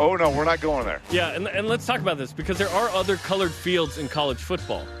says, oh, no, we're not going there. Yeah, and let's talk about this because there are other colored fields in college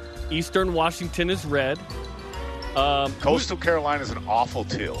football. Eastern Washington is red. Coastal Carolina is an awful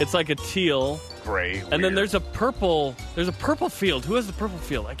teal. It's like a teal. Gray. And then there's a purple field. Who has the purple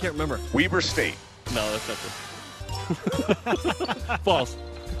field? I can't remember. Weber State. No, that's not true. False.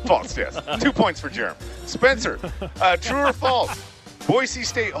 False, yes. 2 points for Jerem. Spencer, true or false? Boise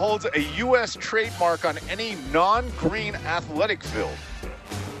State holds a U.S. trademark on any non-green athletic field.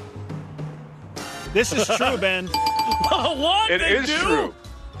 This is true, Ben. What? It is true.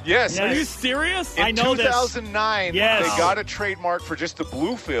 Yes. Are you serious? In I know 2009, Yes. they got a trademark for just the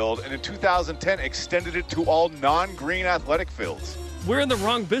blue field, and in 2010 extended it to all non-green athletic fields. We're in the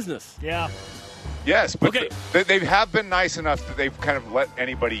wrong business. Yeah. Yes, but they have been nice enough that they've kind of let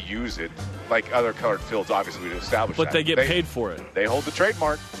anybody use it, like other colored fields, obviously, to establish But that. they get paid for it. They hold the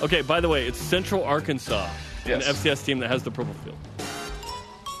trademark. Okay, by the way, it's Central Arkansas, an FCS team that has the purple field.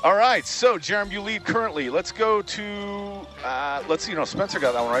 All right, so, Jerem, you lead currently. Let's go to, Spencer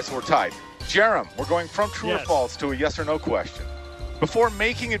got that one right, so we're tied. Jerem, we're going from true or false to a yes or no question. Before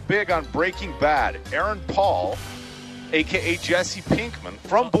making it big on Breaking Bad, Aaron Paul, a.k.a. Jesse Pinkman,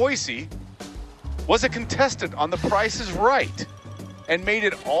 from Boise, was a contestant on The Price is Right and made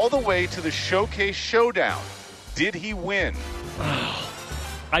it all the way to the Showcase Showdown. Did he win?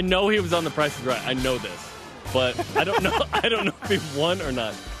 I know he was on The Price is Right. I know this. But I don't know if he won or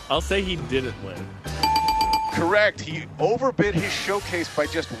not. I'll say he didn't win. Correct. He overbid his showcase by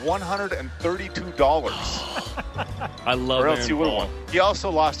just $132. I love Or else Aaron he would have Paul. won. He also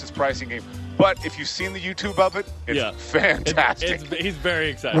lost his pricing game. But if you've seen the YouTube of it, it's fantastic. He's very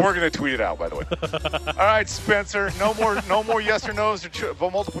excited. We're going to tweet it out, by the way. All right, Spencer. No more yes or no's or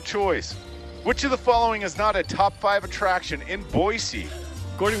multiple choice. Which of the following is not a top 5 attraction in Boise?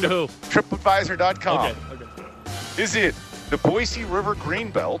 According to who? TripAdvisor.com. Okay. Is it the Boise River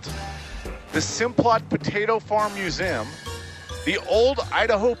Greenbelt, the Simplot Potato Farm Museum, the Old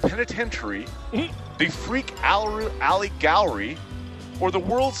Idaho Penitentiary, the Freak Alley Gallery, or the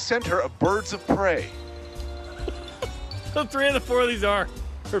World Center of Birds of Prey? So 3 of the 4 of these are,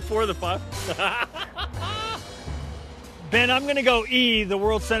 or 4 of the 5. Ben, I'm going to go E, the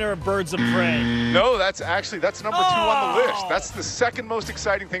World Center of Birds of Prey. No, that's number 2 on the list. That's the second most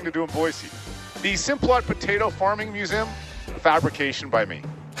exciting thing to do in Boise. The Simplot Potato Farming Museum, fabrication by me.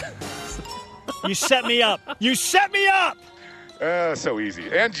 You set me up. You set me up! So easy.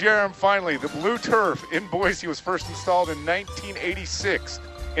 And Jerem, finally, the blue turf in Boise was first installed in 1986.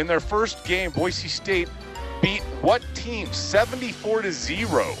 In their first game, Boise State beat what team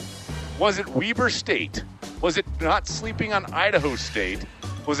 74-0? Was it Weber State? Was it not sleeping on Idaho State?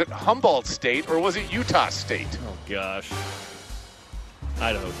 Was it Humboldt State? Or was it Utah State? Oh, gosh.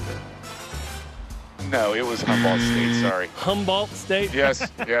 Idaho State. No, it was Humboldt State, sorry. Humboldt State? Yes.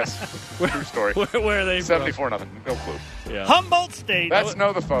 True story. Where are they 74-0. from? No clue. Yeah. Humboldt State. That's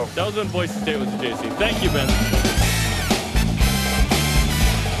no the foe. That was when Boise State was the JC. Thank you, Ben.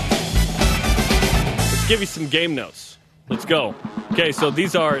 Let's give you some game notes. Let's go. Okay, so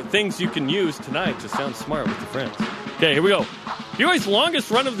these are things you can use tonight to sound smart with your friends. Okay, here we go. BYU's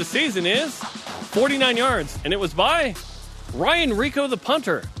longest run of the season is 49 yards, and it was by Ryan Rico, the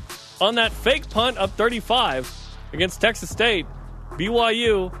punter, on that fake punt up 35 against Texas State.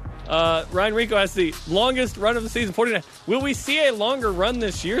 BYU, Ryan Rico has the longest run of the season, 49. Will we see a longer run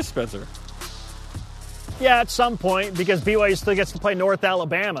this year, Spencer? Yeah, at some point, because BYU still gets to play North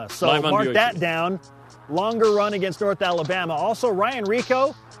Alabama. So mark BYU. that down. Longer run against North Alabama. Also, Ryan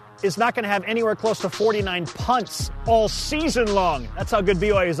Rico is not going to have anywhere close to 49 punts all season long. That's how good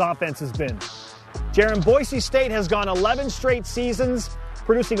BYU's offense has been. Jaron, Boise State has gone 11 straight seasons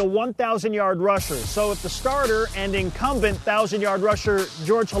producing a 1,000-yard rusher. So if the starter and incumbent 1,000-yard rusher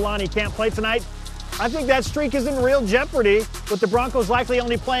George Halani can't play tonight, I think that streak is in real jeopardy, with the Broncos likely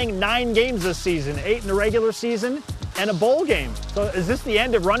only playing 9 games this season, 8 in the regular season and a bowl game. So is this the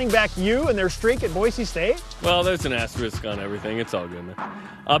end of running back U and their streak at Boise State? Well, there's an asterisk on everything. It's all good, man.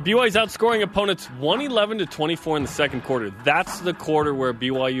 BYU's outscoring opponents 111-24 in the second quarter. That's the quarter where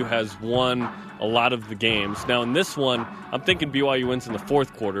BYU has won a lot of the games. Now, in this one, I'm thinking BYU wins in the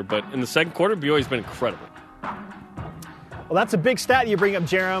fourth quarter, but in the second quarter, BYU's been incredible. Well, that's a big stat you bring up,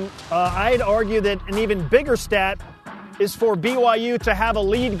 Jerem. I'd argue that an even bigger stat is for BYU to have a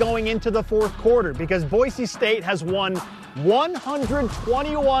lead going into the fourth quarter, because Boise State has won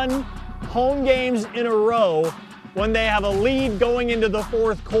 121 home games in a row when they have a lead going into the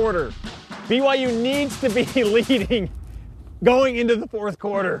fourth quarter. BYU needs to be leading going into the fourth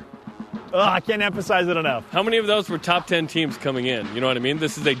quarter. I can't emphasize it enough. How many of those were top 10 teams coming in? You know what I mean?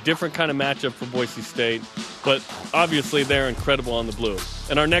 This is a different kind of matchup for Boise State, but obviously they're incredible on the blue.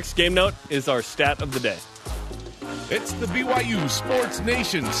 And our next game note is our stat of the day. It's the BYU Sports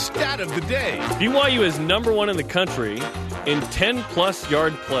Nation stat of the day. BYU is number 1 in the country in 10-plus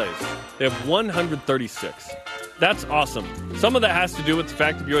yard plays. They have 136. That's awesome. Some of that has to do with the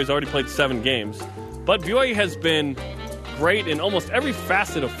fact that BYU's already played 7 games, but BYU has been great in almost every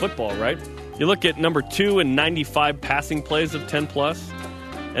facet of football, right? You look at number 2 in 95 passing plays of 10-plus,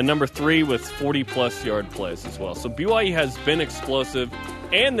 and number 3 with 40-plus yard plays as well. So BYU has been explosive,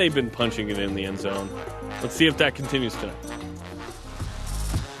 and they've been punching it in the end zone. Let's see if that continues tonight.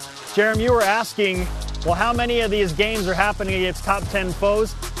 Jerem, you were asking, well, how many of these games are happening against top 10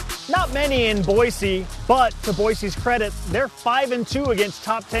 foes? Not many in Boise, but to Boise's credit, they're 5-2 against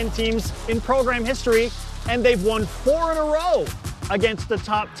top 10 teams in program history, and they've won 4 in a row against the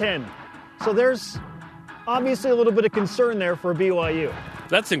top 10. So there's obviously a little bit of concern there for BYU.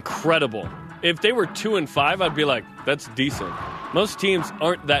 That's incredible. If they were 2-5, I'd be like, that's decent. Most teams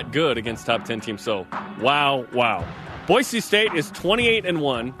aren't that good against top 10 teams, so wow. Boise State is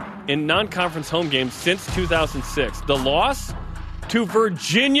 28-1 in non-conference home games since 2006. The loss to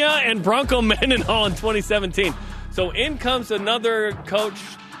Virginia and Bronco Mendenhall in 2017. So in comes another coach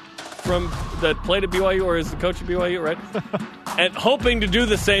that played at BYU, or is the coach at BYU, right? And hoping to do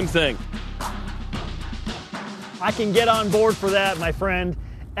the same thing. I can get on board for that, my friend.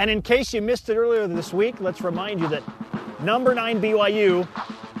 And in case you missed it earlier this week, let's remind you that number 9 BYU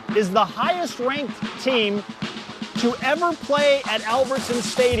is the highest-ranked team to ever play at Albertson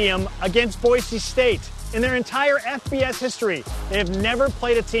Stadium against Boise State. In their entire FBS history, they have never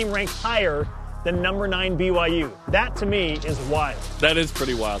played a team ranked higher than number 9 BYU. That, to me, is wild. That is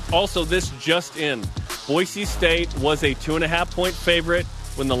pretty wild. Also, this just in. Boise State was a 2.5-point favorite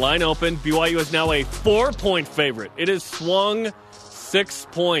when the line opened. BYU is now a 4-point favorite. It has swung 6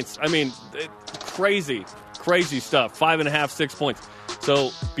 points. I mean, crazy stuff. 5.5, 6 points. So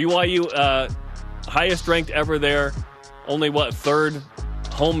BYU, highest ranked ever there. Only, third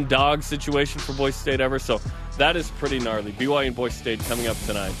home dog situation for Boise State ever. So that is pretty gnarly. BYU and Boise State coming up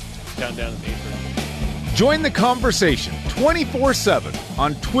tonight. Countdown at 8:30. Join the conversation 24/7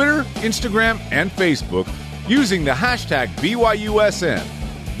 on Twitter, Instagram, and Facebook using the hashtag BYUSN.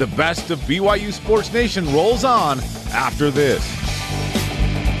 The best of BYU Sports Nation rolls on after this.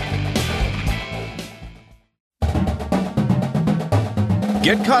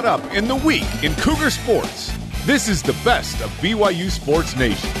 Get caught up in the week in Cougar sports. This is the best of BYU Sports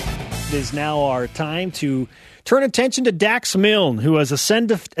Nation. It is now our time to turn attention to Dax Milne, who has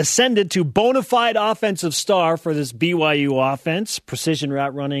ascended to bona fide offensive star for this BYU offense. Precision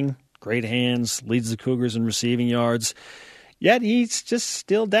route running, great hands, leads the Cougars in receiving yards. Yet he's just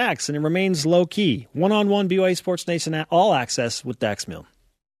still Dax, and it remains low-key. One-on-one BYU Sports Nation All Access with Dax Milne.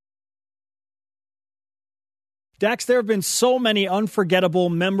 Dax, there have been so many unforgettable,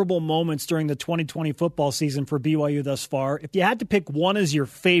 memorable moments during the 2020 football season for BYU thus far. If you had to pick one as your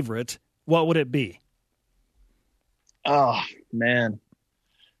favorite, what would it be? Oh, man.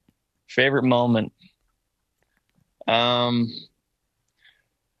 Favorite moment. I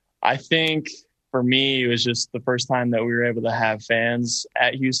think for me, it was just the first time that we were able to have fans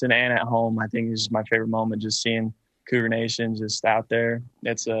at Houston and at home. I think it was my favorite moment, just seeing Cougar Nation just out there.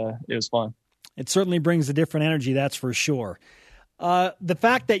 It was fun. It certainly brings a different energy, that's for sure. The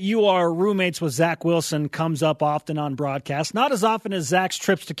fact that you are roommates with Zach Wilson comes up often on broadcast. Not as often as Zach's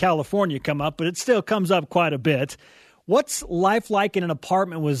trips to California come up, but it still comes up quite a bit. What's life like in an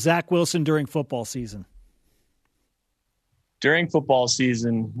apartment with Zach Wilson during football season? During football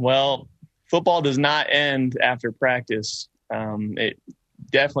season, well, football does not end after practice. It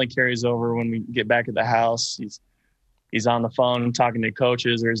definitely carries over when we get back at the house. He's on the phone talking to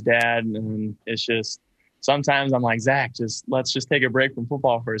coaches or his dad, and it's just sometimes I'm like, Zach, let's just take a break from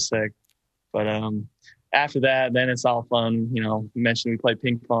football for a sec. But after that, then it's all fun. You mentioned we play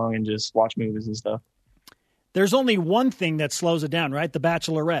ping pong and just watch movies and stuff. There's only one thing that slows it down, right? The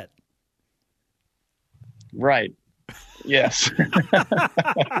Bachelorette. Right. Yes.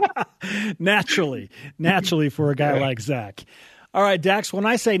 Naturally for a guy like Zach. All right, Dax, when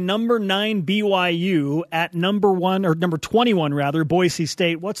I say number 9 BYU at number 21 rather, Boise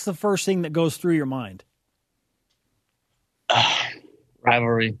State, what's the first thing that goes through your mind?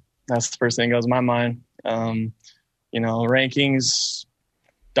 Rivalry. That's the first thing that goes in my mind. Rankings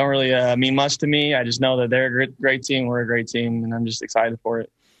don't really mean much to me. I just know that they're a great team, we're a great team, and I'm just excited for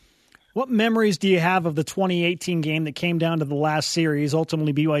it. What memories do you have of the 2018 game that came down to the last series,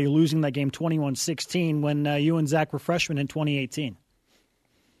 ultimately BYU losing that game 21-16 when you and Zach were freshmen in 2018?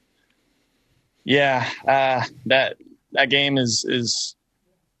 Yeah, that game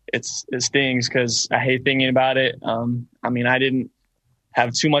it stings because I hate thinking about it. I didn't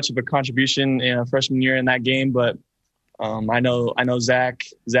have too much of a contribution in freshman year in that game, but I know Zach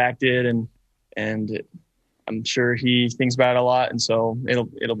did, and I'm sure he thinks about it a lot, and so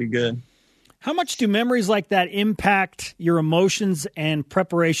it'll be good. How much do memories like that impact your emotions and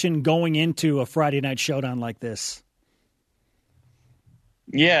preparation going into a Friday night showdown like this?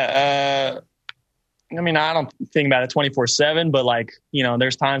 Yeah, I don't think about it 24/7, but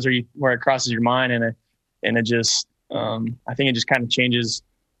there's times where it crosses your mind, and it just I think it just kind of changes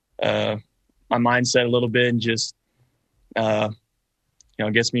my mindset a little bit, and just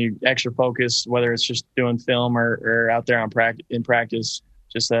gets me extra focused, whether it's just doing film or out there in practice.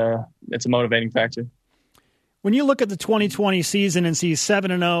 Just it's a motivating factor. When you look at the 2020 season and see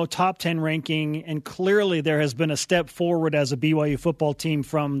 7-0, top 10 ranking, and clearly there has been a step forward as a BYU football team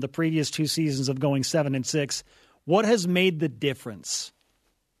from the previous 2 seasons of going 7-6, what has made the difference?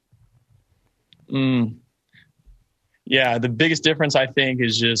 Yeah, the biggest difference I think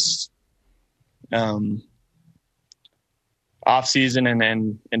is just off season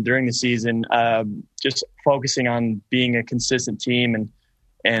and during the season, just focusing on being a consistent team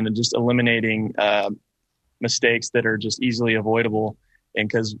and just eliminating mistakes that are just easily avoidable. And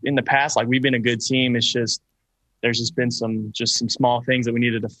because in the past, we've been a good team, it's just there's just been some small things that we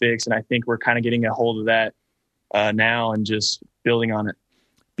needed to fix, and I think we're kind of getting a hold of that now and just building on it.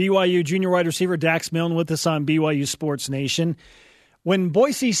 BYU junior wide receiver Dax Milne with us on BYU Sports Nation. When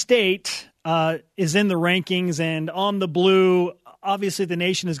Boise State is in the rankings and on the blue, obviously the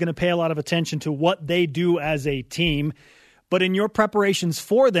nation is going to pay a lot of attention to what they do as a team. But in your preparations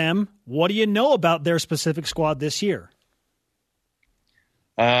for them, what do you know about their specific squad this year?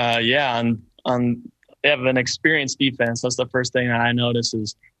 They have an experienced defense. That's the first thing that I notice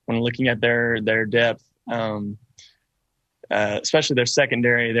is when looking at their depth, especially their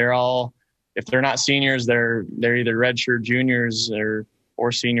secondary. They're all, if they're not seniors, they're either redshirt juniors or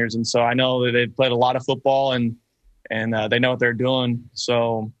seniors. And so I know that they've played a lot of football and they know what they're doing.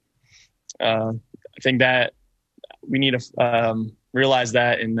 So I think that we need to realize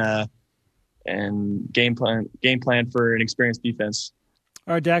that and game plan for an experienced defense.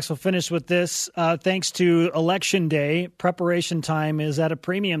 All right, Dax, we'll finish with this. Thanks to Election Day, preparation time is at a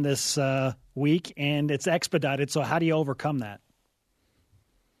premium this week, and it's expedited. So how do you overcome that?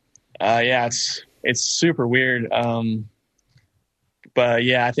 It's super weird. But,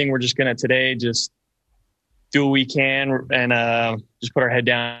 I think we're just going to today just do what we can and just put our head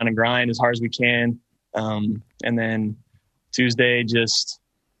down and grind as hard as we can. And then Tuesday just –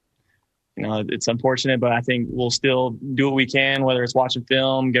 it's unfortunate, but I think we'll still do what we can, whether it's watching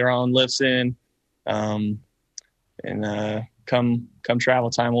film, get our own lifts in, and come travel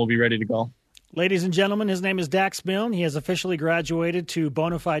time, we'll be ready to go. Ladies and gentlemen, his name is Dax Milne. He has officially graduated to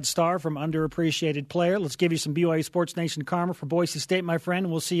bona fide star from underappreciated player. Let's give you some BYU Sports Nation karma for Boise State, my friend.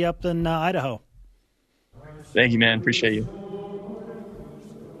 We'll see you up in Idaho. Thank you, man. Appreciate you.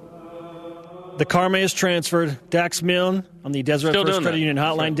 The karma is transferred. Dax Milne on the Deseret First Credit Union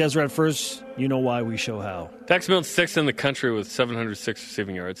Hotline. Deseret First, you know why, we show how. Dax Milne's sixth in the country with 706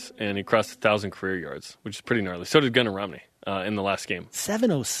 receiving yards, and he crossed 1,000 career yards, which is pretty gnarly. So did Gunnar Romney in the last game.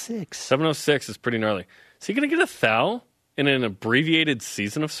 706? 706 is pretty gnarly. Is he going to get 1,000 in an abbreviated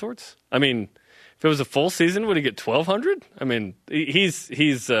season of sorts? I mean, if it was a full season, would he get 1,200? I mean,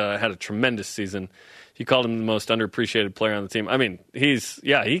 he's had a tremendous season. You called him the most underappreciated player on the team. I mean,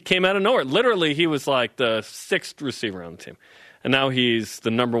 he came out of nowhere. Literally, he was like the sixth receiver on the team. And now he's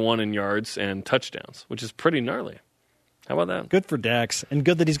the number one in yards and touchdowns, which is pretty gnarly. How about that? Good for Dax, and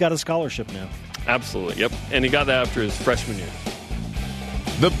good that he's got a scholarship now. Absolutely, yep. And he got that after his freshman year.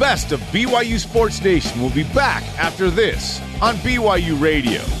 The best of BYU Sports Nation will be back after this on BYU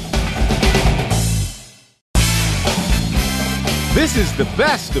Radio. This is the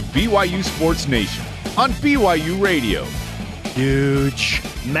best of BYU Sports Nation on BYU Radio. Huge,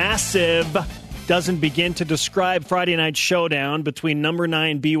 massive, doesn't begin to describe Friday night showdown between number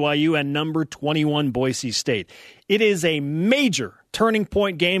 9 BYU and number 21 Boise State. It is a major turning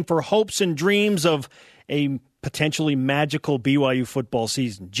point game for hopes and dreams of a potentially magical BYU football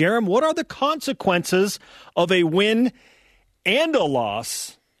season. Jerem, what are the consequences of a win and a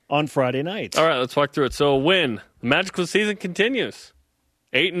loss on Friday night? All right, let's walk through it. So a win. The magical season continues.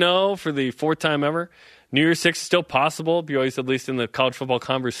 8-0 for the fourth time ever. New Year's 6 is still possible. BYU's at least in the college football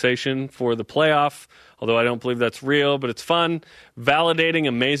conversation for the playoff, although I don't believe that's real, but it's fun. Validating,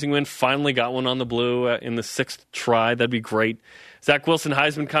 amazing win. Finally got one on the blue in the 6th try. That'd be great. Zach Wilson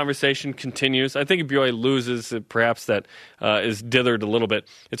Heisman conversation continues. I think if BYU loses, perhaps that is dithered a little bit.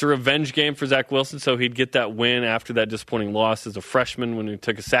 It's a revenge game for Zach Wilson, so he'd get that win after that disappointing loss as a freshman when he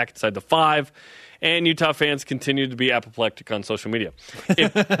took a sack inside the 5. And Utah fans continue to be apoplectic on social media.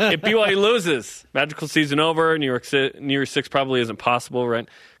 If BYU loses, magical season over. New Year's 6 probably isn't possible, right?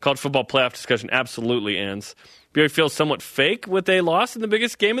 College football playoff discussion absolutely ends. BYU feels somewhat fake with a loss in the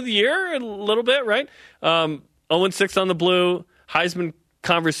biggest game of the year, a little bit, right? 0-6 on the blue. Heisman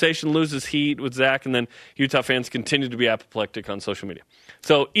conversation loses heat with Zach, and then Utah fans continue to be apoplectic on social media.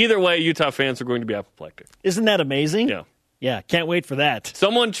 So either way, Utah fans are going to be apoplectic. Isn't that amazing? Yeah. Yeah, can't wait for that.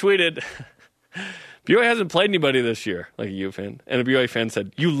 Someone tweeted, BYU hasn't played anybody this year, like a U fan. And a BYU fan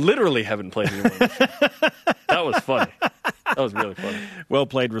said, you literally haven't played anyone this year. That was funny. That was really funny. Well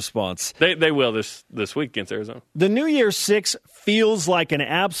played response. They will this week against Arizona. The New Year's 6 feels like an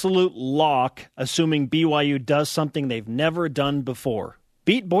absolute lock, assuming BYU does something they've never done before.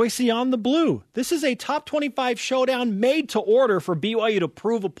 Beat Boise on the blue. This is a top 25 showdown made to order for BYU to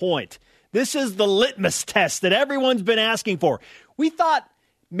prove a point. This is the litmus test that everyone's been asking for. We thought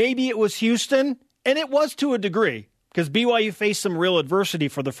maybe it was Houston, and it was to a degree, because BYU faced some real adversity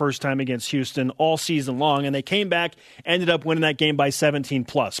for the first time against Houston all season long, and they came back, ended up winning that game by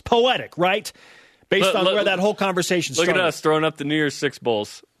 17+. Poetic, right? Based on where that whole conversation started. Look at us throwing up the New Year's 6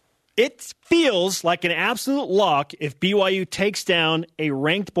 bowls. It feels like an absolute lock if BYU takes down a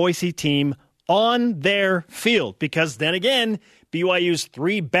ranked Boise team on their field, because then again, BYU's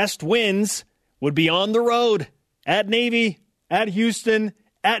 3 best wins would be on the road, at Navy, at Houston,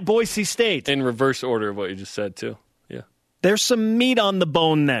 at Boise State. In reverse order of what you just said, too. Yeah. There's some meat on the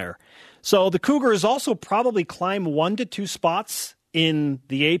bone there. So the Cougars also probably climb 1 to 2 spots in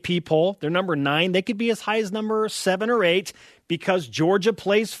the AP poll. They're number 9. They could be as high as number 7 or 8 because Georgia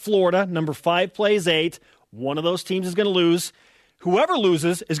plays Florida. Number 5 plays 8. One of those teams is going to lose. Whoever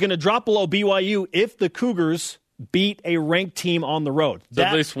loses is going to drop below BYU if the Cougars beat a ranked team on the road. So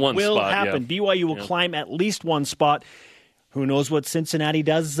at least one will spot, happen. yeah. BYU will climb at least 1 spot. Who knows what Cincinnati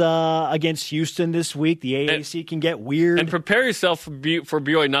does against Houston this week? The AAC can get weird. And prepare yourself for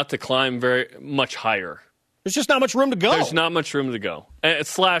BYU not to climb very much higher. There's just not much room to go. There's not much room to go. /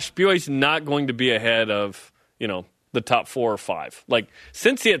 BYU's not going to be ahead of, the top 4 or 5. Like,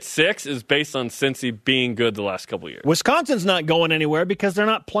 Cincy at 6 is based on Cincy being good the last couple of years. Wisconsin's not going anywhere because they're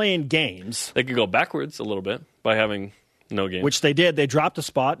not playing games. They could go backwards a little bit by having no games. Which they did. They dropped a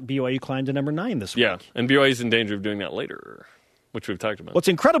spot. BYU climbed to number 9 this week. Yeah, and BYU's in danger of doing that later, which we've talked about. What's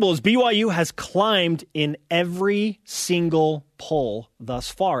incredible is BYU has climbed in every single poll thus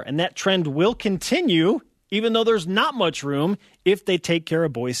far, and that trend will continue even though there's not much room if they take care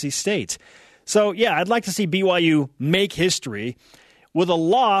of Boise State. So, yeah, I'd like to see BYU make history. With a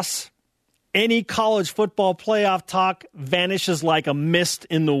loss, any college football playoff talk vanishes like a mist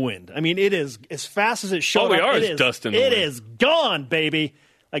in the wind. I mean, it is as fast as it showed up. It is dust in the wind. It is gone, baby.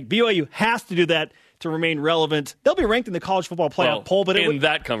 Like, BYU has to do that to remain relevant. They'll be ranked in the college football playoff poll, but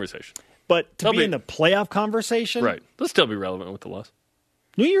that conversation. But to be in the playoff conversation, right? They'll still be relevant with the loss.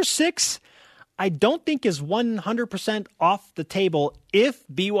 New Year's 6, I don't think is 100% off the table if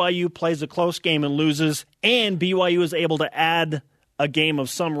BYU plays a close game and loses, and BYU is able to add a game of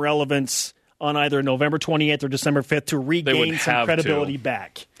some relevance on either November 28th or December 5th to regain some credibility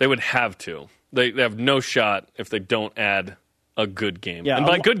back. They would have to. They have no shot if they don't add a good game. Yeah, and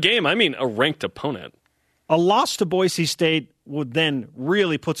by good game, I mean a ranked opponent. A loss to Boise State would then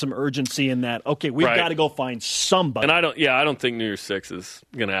really put some urgency in that. Okay, we've got to go find somebody. And I don't think New Year's 6 is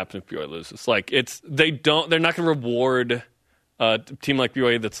going to happen if BYU loses. Like they're not going to reward a team like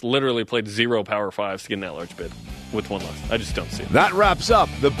BYU that's literally played 0 Power 5s to get an at-large bid with 1 loss. I just don't see it. That wraps up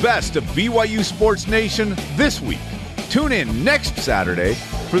the best of BYU Sports Nation this week. Tune in next Saturday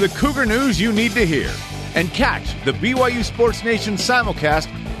for the Cougar news you need to hear. And catch the BYU Sports Nation simulcast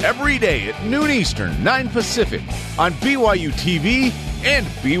every day at noon Eastern, 9 Pacific on BYU TV and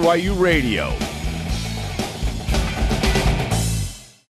BYU Radio.